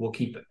on. We'll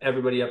keep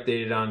everybody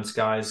updated on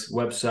Skye's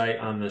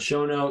website on the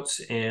show notes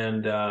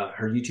and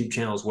her YouTube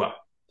channel as well.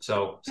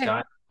 So Okay.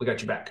 Skye, we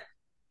got you back.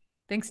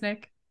 Thanks,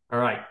 Nick. All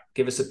right,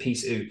 give us a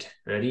peace out.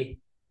 Ready?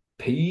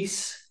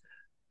 Peace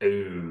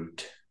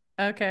out.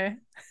 Okay.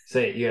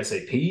 Say it. You gotta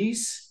say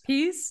peace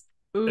Peace.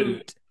 out.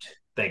 Oot.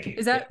 Thank you.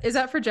 Is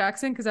that for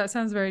Jackson? Because that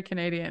sounds very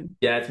Canadian.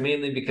 Yeah, it's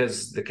mainly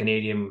because the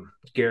Canadian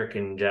Garrick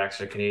and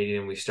Jax are Canadian,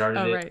 and we started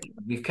Oh, it. right.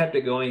 We've kept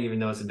it going, even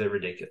though it's a bit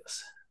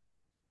ridiculous.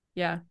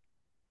 Yeah.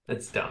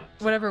 It's dumb.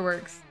 Whatever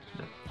works.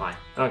 Fine.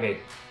 Okay.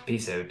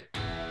 Peace out.